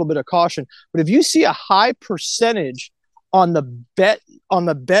proceed with a little bit of caution. But if you see a high percentage on the bet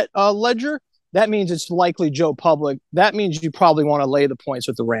ledger, that means it's likely Joe Public. That means you probably want to lay the points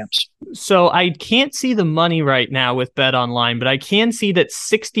with the Rams. So I can't see the money right now with Bet Online, but I can see that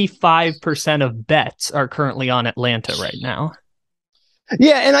 65% of bets are currently on Atlanta right now.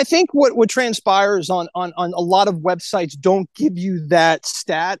 Yeah, and I think what transpires on a lot of websites don't give you that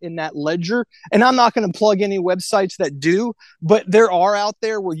stat in that ledger. And I'm not going to plug any websites that do, but there are out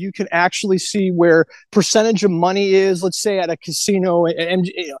there where you can actually see where percentage of money is, let's say at a casino,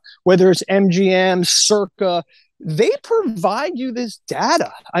 whether it's MGM, Circa. They provide you this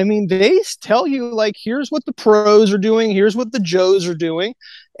data. I mean, they tell you, like, here's what the pros are doing, here's what the Joes are doing,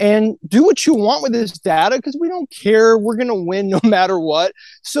 and do what you want with this data because we don't care. We're going to win no matter what.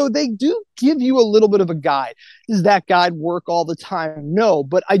 So they do give you a little bit of a guide. Does that guide work all the time? No,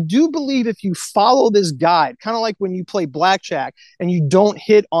 but I do believe if you follow this guide, kind of like when you play blackjack and you don't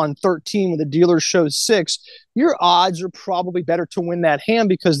hit on 13 when the dealer shows 6, your odds are probably better to win that hand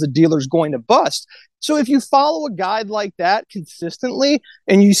because the dealer's going to bust. So if you follow a guide like that consistently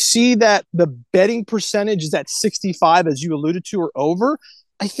and you see that the betting percentage is at 65, as you alluded to, or over,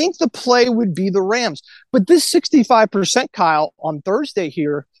 I think the play would be the Rams. But this 65%, Kyle, on Thursday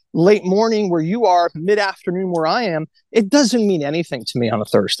here, late morning where you are, mid-afternoon where I am, it doesn't mean anything to me on a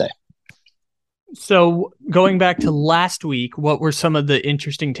Thursday. So going back to last week, what were some of the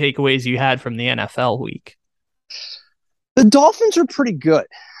interesting takeaways you had from the NFL week? The Dolphins are pretty good.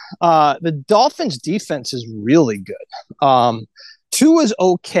 The Dolphins defense is really good. Tua is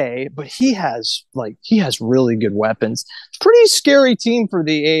okay, but he has really good weapons. Pretty scary team for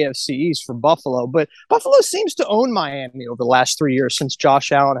the AFC East for Buffalo, but Buffalo seems to own Miami over the last 3 years since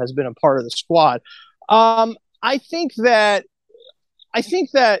Josh Allen has been a part of the squad. I think that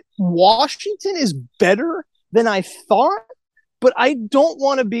Washington is better than I thought, but I don't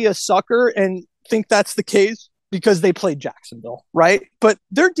want to be a sucker and think that's the case because they played Jacksonville, right? But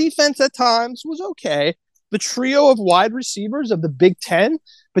their defense at times was okay. The trio of wide receivers of the Big Ten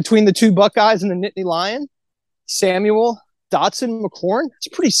between the two Buckeyes and the Nittany Lion, Samuel, Dotson, McLaurin, it's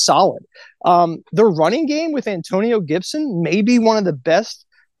pretty solid. Their running game with Antonio Gibson may be one of the best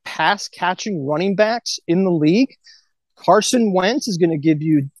pass-catching running backs in the league. Carson Wentz is going to give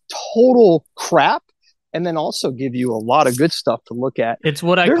you total crap and then also give you a lot of good stuff to look at. It's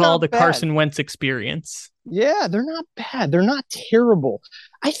what I call the Carson Wentz experience. Yeah, they're not bad. They're not terrible.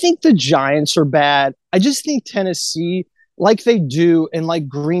 I think the Giants are bad. I just think Tennessee, like they do and like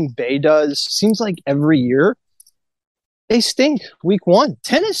Green Bay does, seems like every year, they stink week one.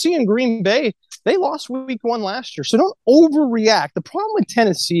 Tennessee and Green Bay, they lost week one last year. So don't overreact. The problem with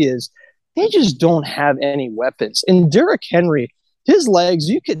Tennessee is they just don't have any weapons. And Derrick Henry, his legs,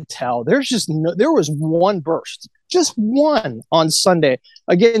 you could tell there was one burst, just one on Sunday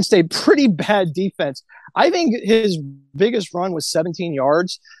against a pretty bad defense. I think his biggest run was 17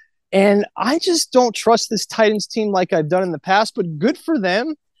 yards. And I just don't trust this Titans team like I've done in the past, but good for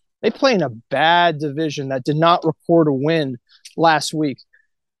them. They play in a bad division that did not record a win last week.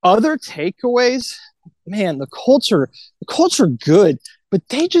 Other takeaways, man, the Colts are good, but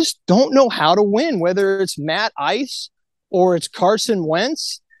they just don't know how to win, whether it's Matt Ice or it's Carson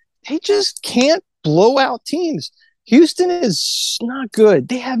Wentz. They just can't blow out teams. Houston is not good.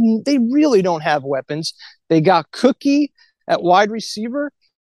 They really don't have weapons. They got Cookie at wide receiver.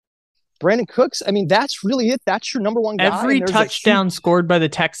 Brandon Cooks, I mean, that's really it. That's your number one guy. Every touchdown scored by the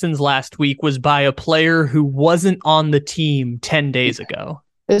Texans last week was by a player who wasn't on the team 10 days ago.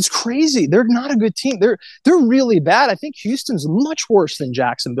 It's crazy. They're not a good team. They're really bad. I think Houston's much worse than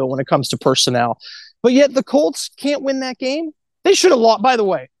Jacksonville when it comes to personnel. But yet the Colts can't win that game. They should have lost. By the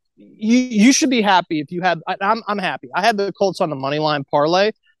way, you should be happy if you had. I'm happy. I had the Colts on the money line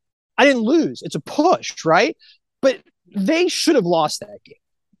parlay. I didn't lose. It's a push, right? But they should have lost that game.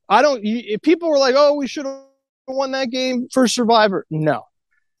 If people were like, oh, we should have won that game for Survivor. No,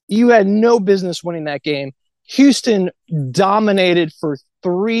 you had no business winning that game. Houston dominated for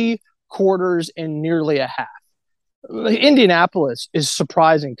 3 quarters and nearly a half. Indianapolis is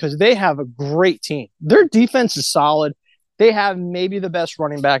surprising because they have a great team. Their defense is solid. They have maybe the best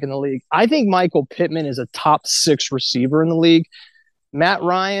running back in the league. I think Michael Pittman is a top 6 receiver in the league. Matt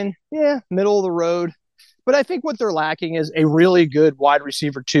Ryan, middle of the road. But I think what they're lacking is a really good wide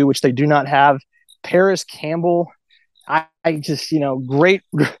receiver too, which they do not have. Paris Campbell, I just, great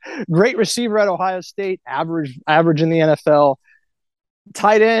receiver at Ohio State, average in the NFL.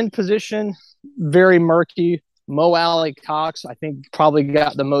 Tight end position, very murky. Mo Alley Cox, I think, probably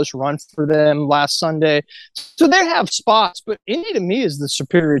got the most run for them last Sunday. So they have spots, but Indy to me is the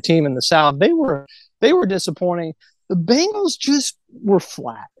superior team in the South. They were disappointing. The Bengals just were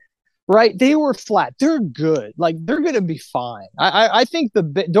flat. Right? They were flat. They're good. Like, they're going to be fine. I think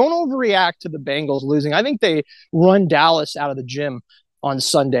don't overreact to the Bengals losing. I think they run Dallas out of the gym on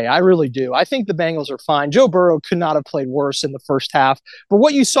Sunday. I really do. I think the Bengals are fine. Joe Burrow could not have played worse in the first half. But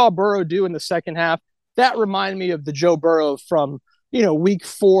what you saw Burrow do in the second half, that reminded me of the Joe Burrow from, week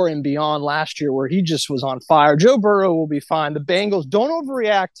 4 and beyond last year where he just was on fire. Joe Burrow will be fine. The Bengals, don't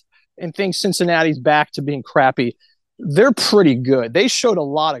overreact and think Cincinnati's back to being crappy. They're pretty good. They showed a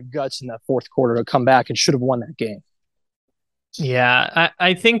lot of guts in that fourth quarter to come back and should have won that game. Yeah,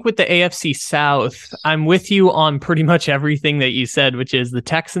 I think with the AFC South, I'm with you on pretty much everything that you said, which is the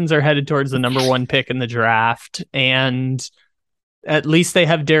Texans are headed towards the number 1 pick in the draft. And at least they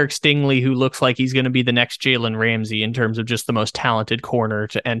have Derek Stingley, who looks like he's going to be the next Jalen Ramsey in terms of just the most talented corner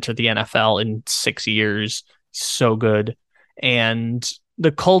to enter the NFL in 6 years. So good. And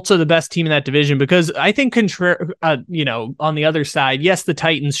the Colts are the best team in that division because I think, on the other side, yes, the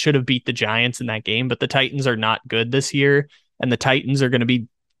Titans should have beat the Giants in that game, but the Titans are not good this year, and the Titans are going to be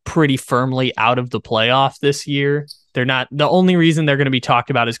pretty firmly out of the playoff this year. They're not. The only reason they're going to be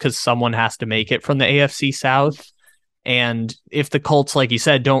talked about is because someone has to make it from the AFC South, and if the Colts, like you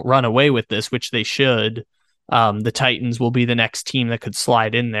said, don't run away with this, which they should, the Titans will be the next team that could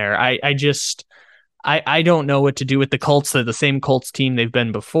slide in there. I don't know what to do with the Colts. They're the same Colts team they've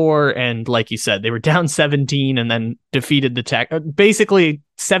been before. And like you said, they were down 17 and then defeated the basically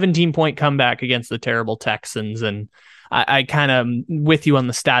 17-point comeback against the terrible Texans. And I kind of with you on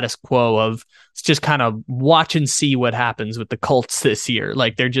the status quo of just kind of watch and see what happens with the Colts this year.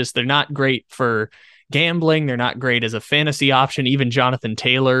 Like they're not great for gambling. They're not great as a fantasy option. Even Jonathan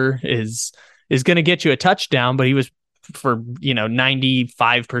Taylor is going to get you a touchdown, but he was for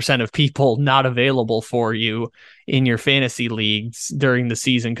 95% of people not available for you in your fantasy leagues during the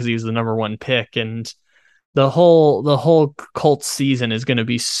season because he was the number 1 pick. And the whole Colts season is going to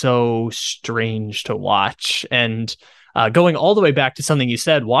be so strange to watch. And going all the way back to something you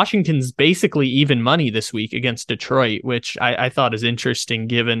said, Washington's basically even money this week against Detroit, which I thought is interesting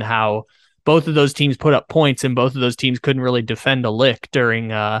given how both of those teams put up points and both of those teams couldn't really defend a lick during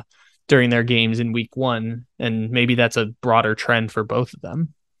their games in week 1. And maybe that's a broader trend for both of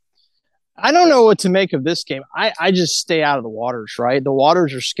them. I don't know what to make of this game. I just stay out of the waters, right? The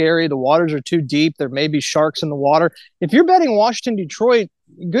waters are scary. The waters are too deep. There may be sharks in the water. If you're betting Washington, Detroit,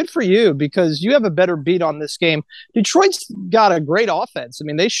 good for you because you have a better beat on this game. Detroit's got a great offense. I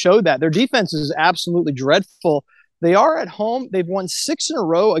mean, they showed that. Their defense is absolutely dreadful. They are at home. They've won 6 in a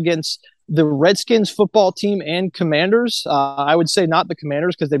row against the Redskins football team and Commanders. I would say not the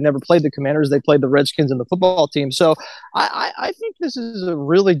Commanders because they've never played the Commanders. They played the Redskins and the football team. So I think this is a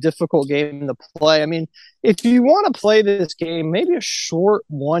really difficult game to play. I mean, if you want to play this game, maybe a short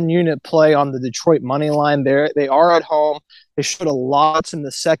 1-unit play on the Detroit money line there. They are at home. They showed a lot in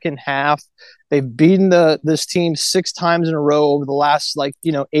the second half. They've beaten this team 6 times in a row over the last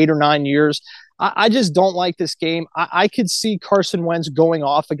 8 or 9 years. I just don't like this game. I could see Carson Wentz going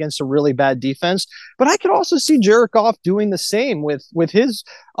off against a really bad defense, but I could also see Jared Goff doing the same with his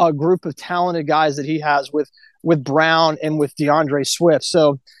group of talented guys that he has with Brown and with DeAndre Swift.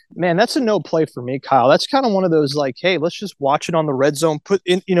 So, man, that's a no play for me, Kyle. That's kind of one of those hey, let's just watch it on the red zone. Put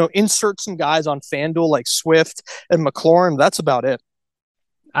in, insert some guys on FanDuel like Swift and McLaurin. That's about it.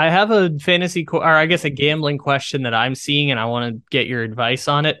 I have a a gambling question that I'm seeing, and I want to get your advice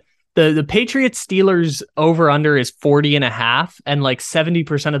on it. The Patriots Steelers over under is 40.5, and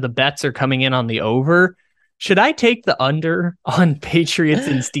 70% of the bets are coming in on the over. Should I take the under on Patriots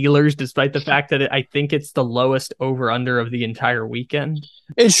and Steelers, despite the fact that I think it's the lowest over under of the entire weekend?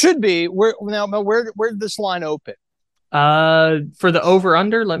 It should be. Where did this line open? For the over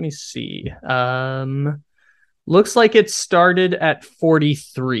under, let me see. Looks like it started at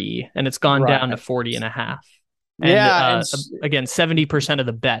 43 and it's gone down to 40.5. And again, 70% of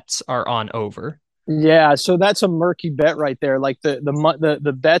the bets are on over. Yeah, so that's a murky bet right there.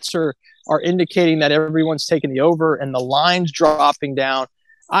 The bets are indicating that everyone's taking the over and the line's dropping down.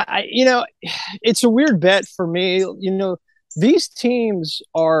 It's a weird bet for me. These teams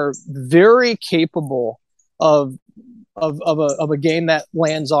are very capable of a game that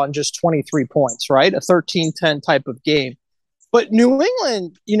lands on just 23 points, right? A 13-10 type of game. But New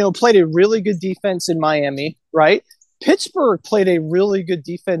England, played a really good defense in Miami, right? Pittsburgh played a really good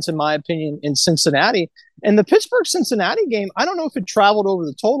defense, in my opinion, in Cincinnati. And the Pittsburgh-Cincinnati game, I don't know if it traveled over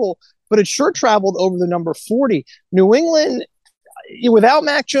the total, but it sure traveled over the number 40. New England, without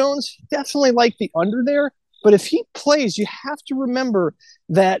Mac Jones, definitely like the under there. But if he plays, you have to remember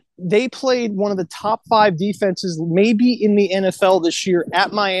that they played one of the top 5 defenses maybe in the NFL this year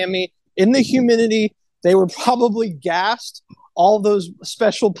at Miami in the humidity. They were probably gassed. All those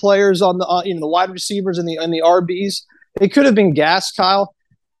special players on the the wide receivers and the RBs, they could have been gassed, Kyle.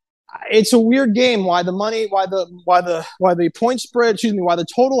 It's a weird game. Why the point spread? Why the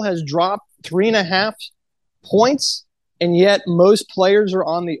total has dropped 3.5 points, and yet most players are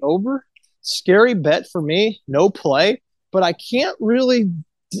on the over. Scary bet for me. No play, but I can't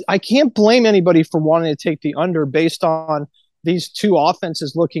blame anybody for wanting to take the under based on these two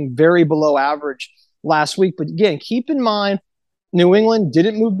offenses looking very below average last week. But again, keep in mind, New England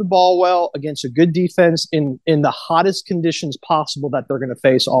didn't move the ball well against a good defense in the hottest conditions possible that they're going to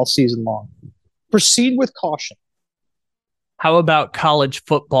face all season long. Proceed with caution. How about college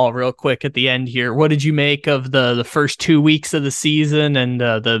football real quick at the end here? What did you make of the first 2 weeks of the season and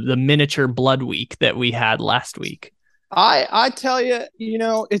the miniature blood week that we had last week? I tell you,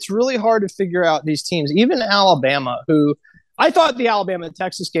 it's really hard to figure out these teams. Even Alabama, who I thought the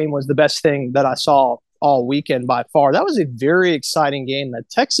Alabama-Texas game was the best thing that I saw all weekend by far. That was a very exciting game that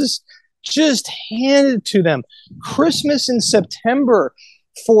Texas just handed to them. Christmas in September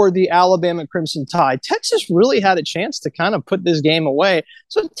for the Alabama Crimson Tide. Texas really had a chance to kind of put this game away.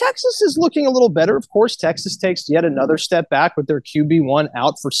 So Texas is looking a little better. Of course, Texas takes yet another step back with their QB1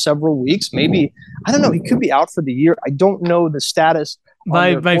 out for several weeks. Maybe, I don't know, he could be out for the year. I don't know the status.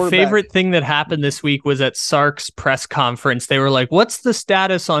 My favorite thing that happened this week was at Sark's press conference. They were like, what's the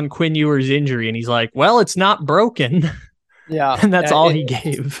status on Quinn Ewers' injury? And he's like, well, it's not broken. Yeah. And that's all he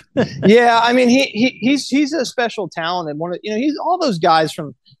gave. Yeah. I mean, he's a special talent. And he's all those guys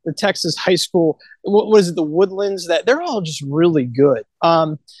from the Texas high school. What was it? The Woodlands, that they're all just really good.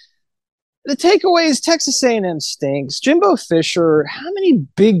 The takeaway is Texas A&M stinks. Jimbo Fisher, how many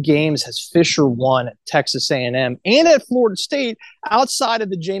big games has Fisher won at Texas A&M and at Florida State outside of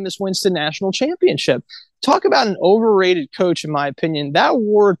the Jameis Winston National Championship? Talk about an overrated coach, in my opinion. That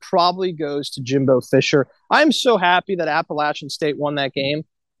award probably goes to Jimbo Fisher. I'm so happy that Appalachian State won that game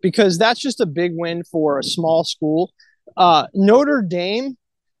because that's just a big win for a small school. Notre Dame,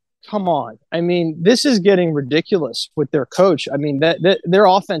 come on. I mean, this is getting ridiculous with their coach. I mean, their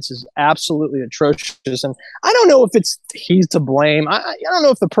offense is absolutely atrocious. And I don't know if he's to blame. I don't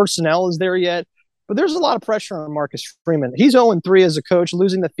know if the personnel is there yet, but there's a lot of pressure on Marcus Freeman. He's 0-3 as a coach,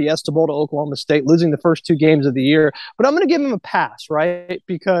 losing the Fiesta Bowl to Oklahoma State, losing the first 2 games of the year. But I'm going to give him a pass, right?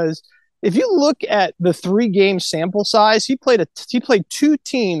 Because if you look at the 3-game sample size, he played 2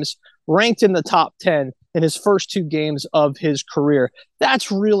 teams ranked in the top 10 in his first 2 games of his career.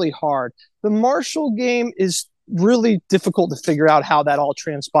 That's really hard. The Marshall game is really difficult to figure out how that all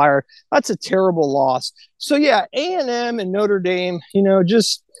transpired. That's a terrible loss. So yeah, A&M and Notre Dame,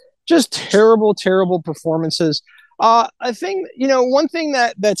 just terrible, terrible performances. I think, one thing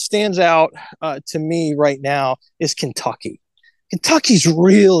that stands out to me right now is Kentucky. Kentucky's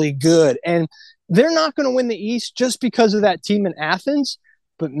really good, and they're not going to win the East just because of that team in Athens.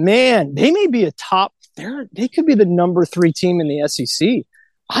 But man, they may be they could be the number 3 team in the SEC.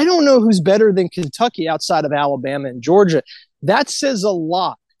 I don't know who's better than Kentucky outside of Alabama and Georgia. That says a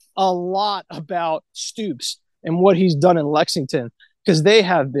lot about Stoops and what he's done in Lexington, because they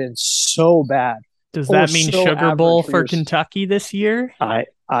have been so bad. Does that mean Sugar Bowl for Kentucky this year? I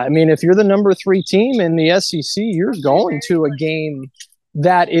mean, if you're the number 3 team in the SEC, you're going to a game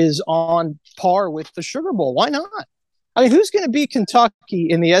that is on par with the Sugar Bowl. Why not? I mean, who's going to beat Kentucky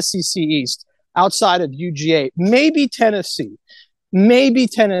in the SEC East outside of UGA? Maybe Tennessee.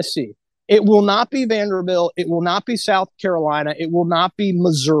 It will not be Vanderbilt. It will not be South Carolina. It will not be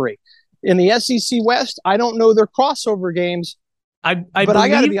Missouri. In the SEC West, I don't know their crossover games. I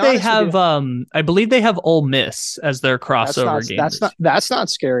believe they have I believe they have Ole Miss as their crossover game. That's not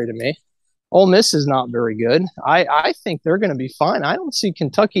scary to me. Ole Miss is not very good. I think they're going to be fine. I don't see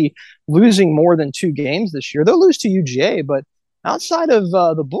Kentucky losing more than 2 games this year. They'll lose to UGA, but outside of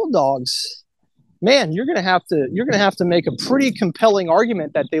the Bulldogs, man, you're going to have to make a pretty compelling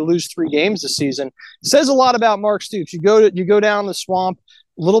argument that they lose 3 games this season. It says a lot about Mark Stoops. You go down the swamp,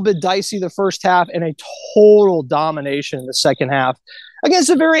 a little bit dicey the first half, and a total domination in the second half against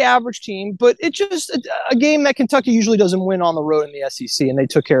a very average team. But it's just a game that Kentucky usually doesn't win on the road in the SEC, and they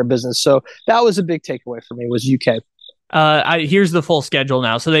took care of business. So that was a big takeaway for me, was UK. Here's the full schedule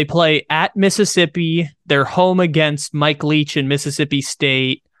now. So they play at Mississippi. They're home against Mike Leach and Mississippi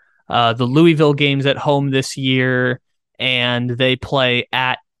State. The Louisville game's at home this year, and they play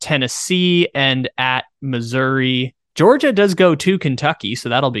at Tennessee and at Missouri. Georgia does go to Kentucky, so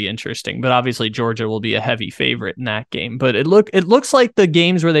that'll be interesting. But obviously, Georgia will be a heavy favorite in that game. But it looks like the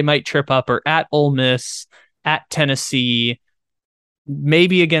games where they might trip up are at Ole Miss, at Tennessee,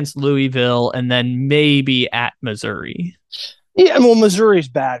 maybe against Louisville, and then maybe at Missouri. Yeah, well, Missouri's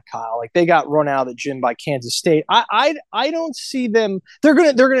bad, Kyle. Like, they got run out of the gym by Kansas State. I don't see them. They're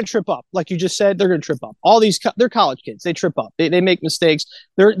gonna trip up, like you just said. They're gonna trip up. All these they're college kids. They trip up. They make mistakes.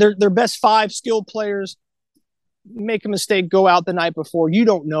 Their best 5 skilled players make a mistake, go out the night before. You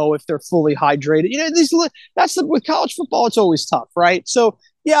don't know if they're fully hydrated. With college football, it's always tough, right? So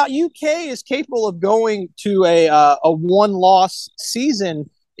yeah, UK is capable of going to a 1-loss season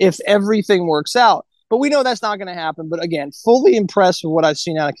if everything works out. But we know that's not going to happen. But again, fully impressed with what I've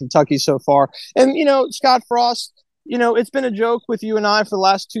seen out of Kentucky so far. And, Scott Frost, it's been a joke with you and I for the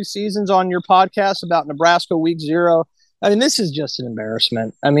last 2 seasons on your podcast about Nebraska week 0. I mean, this is just an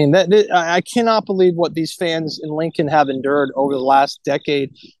embarrassment. I mean, I cannot believe what these fans in Lincoln have endured over the last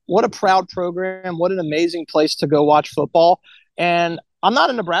decade. What a proud program. What an amazing place to go watch football. And I'm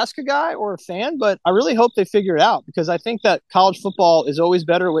not a Nebraska guy or a fan, but I really hope they figure it out, because I think that college football is always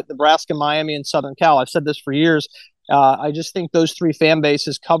better with Nebraska, Miami, and Southern Cal. I've said this for years. I just think those 3 fan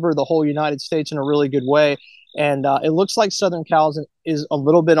bases cover the whole United States in a really good way. And it looks like Southern Cal is a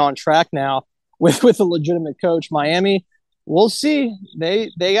little bit on track now with a legitimate coach. Miami, we'll see.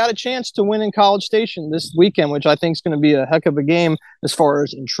 They got a chance to win in College Station this weekend, which I think is going to be a heck of a game as far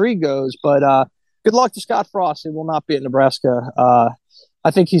as intrigue goes. But good luck to Scott Frost. He will not be at Nebraska. I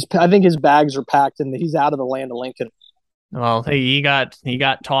think his bags are packed and he's out of the land of Lincoln. Well, he got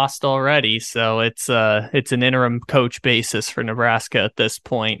tossed already, so it's an interim coach basis for Nebraska at this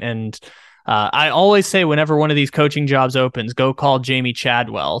point. And I always say, whenever one of these coaching jobs opens, go call Jamie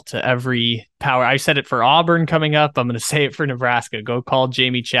Chadwell to every power. I said it for Auburn coming up. I'm going to say it for Nebraska. Go call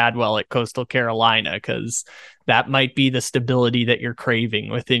Jamie Chadwell at Coastal Carolina, because that might be the stability that you're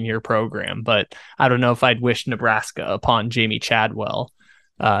craving within your program. But I don't know if I'd wish Nebraska upon Jamie Chadwell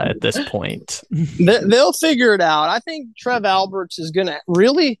at this point. They'll figure it out. I think Trev Alberts is going to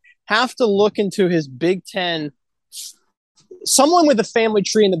really have to look into his Big Ten, someone with a family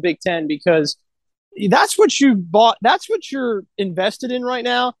tree in the Big Ten, because that's what you bought. That's what you're invested in right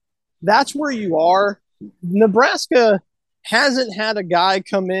now. That's where you are. Nebraska hasn't had a guy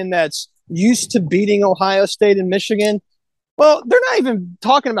come in that's used to beating Ohio State and Michigan. Well, they're not even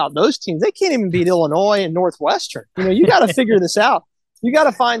talking about those teams. They can't even beat Illinois and Northwestern. You got to figure this out. You got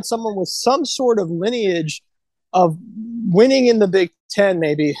to find someone with some sort of lineage of winning in the Big Ten,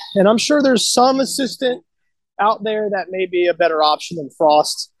 maybe. And I'm sure there's some assistant out there that may be a better option than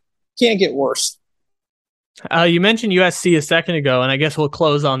Frost. Can't get worse. You mentioned USC a second ago, and I guess we'll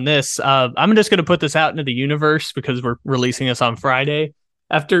close on this. I'm just going to put this out into the universe because we're releasing this on Friday.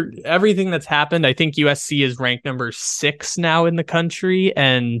 After everything that's happened, I think USC is ranked number 6 now in the country,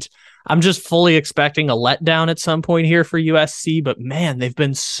 and I'm just fully expecting a letdown at some point here for USC. But man, they've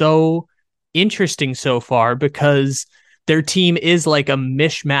been so interesting so far because their team is like a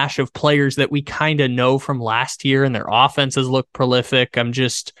mishmash of players that we kind of know from last year, and their offenses look prolific. I'm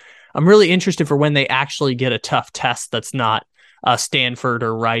really interested for when they actually get a tough test that's not Stanford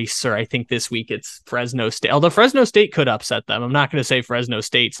or Rice, or I think this week it's Fresno State. Although Fresno State could upset them. I'm not going to say Fresno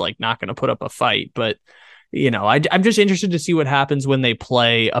State's like not going to put up a fight, but I'm just interested to see what happens when they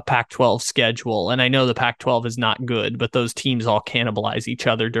play a Pac-12 schedule. And I know the Pac-12 is not good, but those teams all cannibalize each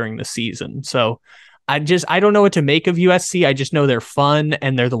other during the season. So I don't know what to make of USC. I just know they're fun,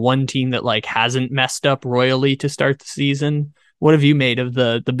 and they're the one team that like hasn't messed up royally to start the season. What have you made of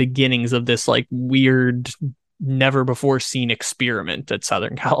the beginnings of this like weird, never before seen experiment at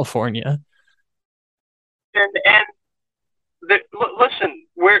Southern California? Listen,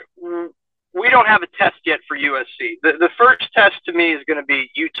 we don't have a test yet for USC. The first test to me is going to be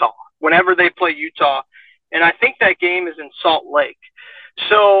Utah whenever they play Utah, and I think that game is in Salt Lake.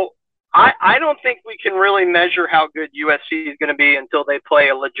 So I don't think we can really measure how good USC is going to be until they play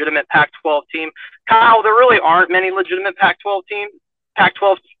a legitimate Pac-12 team. Kyle, there really aren't many legitimate Pac-12 teams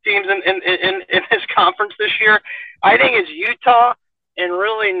in this conference this year. I think it's Utah and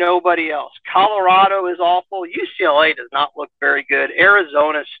really nobody else. Colorado is awful. UCLA does not look very good.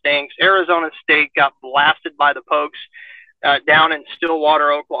 Arizona stinks. Arizona State got blasted by the Pokes down in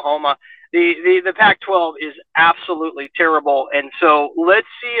Stillwater, Oklahoma. The Pac-12 is absolutely terrible, and so let's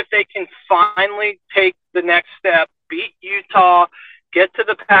see if they can finally take the next step, beat Utah, get to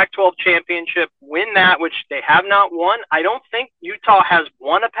the Pac-12 championship, win that, which they have not won. I don't think Utah has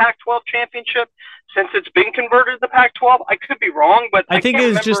won a Pac-12 championship since it's been converted to the Pac-12. I could be wrong, but I think it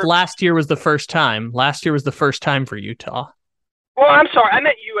was just last year was the first time. Last year was the first time for Utah. Well, I'm sorry. I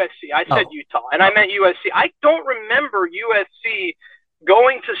meant USC. I said Utah, and I meant USC. I don't remember USC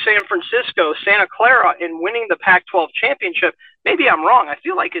going to San Francisco, Santa Clara, and winning the Pac-12 championship. Maybe I'm wrong. I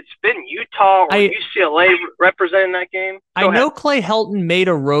feel like it's been Utah or UCLA representing that game. I know Clay Helton made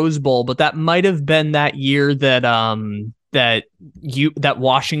a Rose Bowl, but that might have been that year that that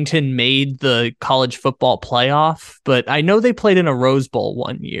Washington made the college football playoff. But I know they played in a Rose Bowl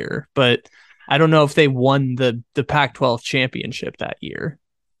one year, but I don't know if they won the Pac-12 championship that year.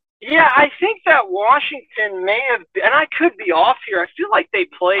 Yeah, I think that Washington may have, and I could be off here. I feel like they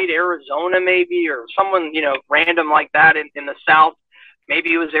played Arizona maybe, or someone, random like that in the South.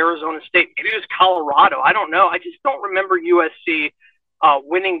 Maybe it was Arizona State. Maybe it was Colorado. I don't know. I just don't remember USC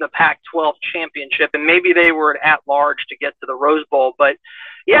winning the Pac-12 championship, and maybe they were at large to get to the Rose Bowl. But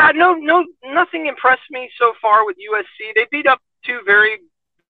yeah, nothing impressed me so far with USC. They beat up two very,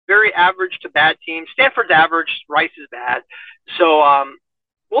 very average to bad teams. Stanford's average, Rice is bad. So,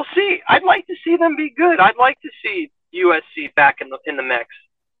 we'll see. I'd like to see them be good. I'd like to see USC back in the mix.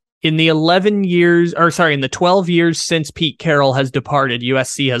 In the 12 years since Pete Carroll has departed,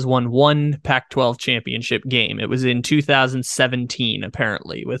 USC has won one Pac-12 championship game. It was in 2017,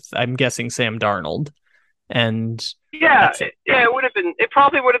 apparently, with, I'm guessing, Sam Darnold. And it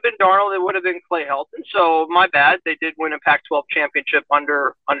probably would have been Darnold. It would have been Clay Helton. So my bad. They did win a Pac-12 championship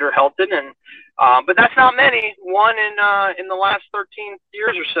under Helton, and but that's not many. One in the last 13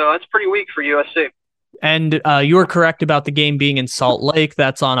 years or so. That's pretty weak for USC. And you were correct about the game being in Salt Lake.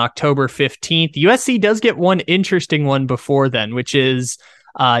 That's on October 15th. USC does get one interesting one before then, which is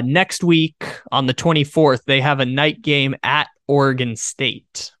next week on the 24th. They have a night game at Oregon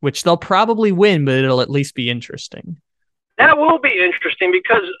State, which they'll probably win, but it'll at least be interesting. That will be interesting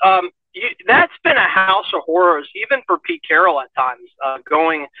because that's been a house of horrors, even for Pete Carroll at times,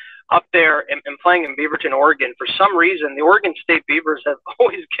 going up there and playing in Beaverton, Oregon. For some reason, the Oregon State Beavers have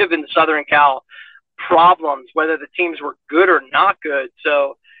always given Southern Cal problems, whether the teams were good or not good.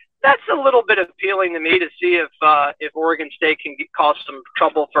 So that's a little bit appealing to me to see if Oregon State can cause some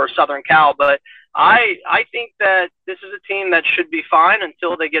trouble for Southern Cal. But I think that this is a team that should be fine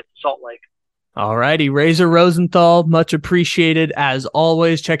until they get to Salt Lake. All righty, Razor Rosenthal, much appreciated as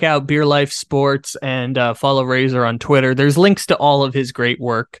always. Check out Beer Life Sports and follow Razor on Twitter. There's links to all of his great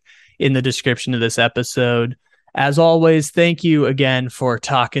work in the description of this episode. As always, thank you again for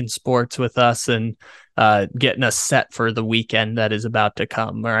talking sports with us and getting us set for the weekend that is about to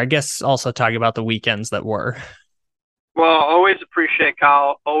come, or I guess also talking about the weekends that were. Well, always appreciate,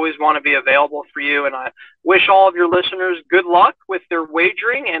 Kyle. Always want to be available for you, and I wish all of your listeners good luck with their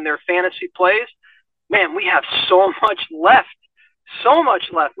wagering and their fantasy plays. Man, we have so much left. So much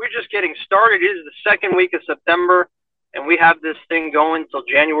left. We're just getting started. It is the second week of September, and we have this thing going until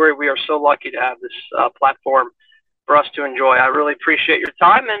January. We are so lucky to have this platform. for us to enjoy. I really appreciate your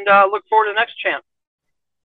time and look forward to the next champ.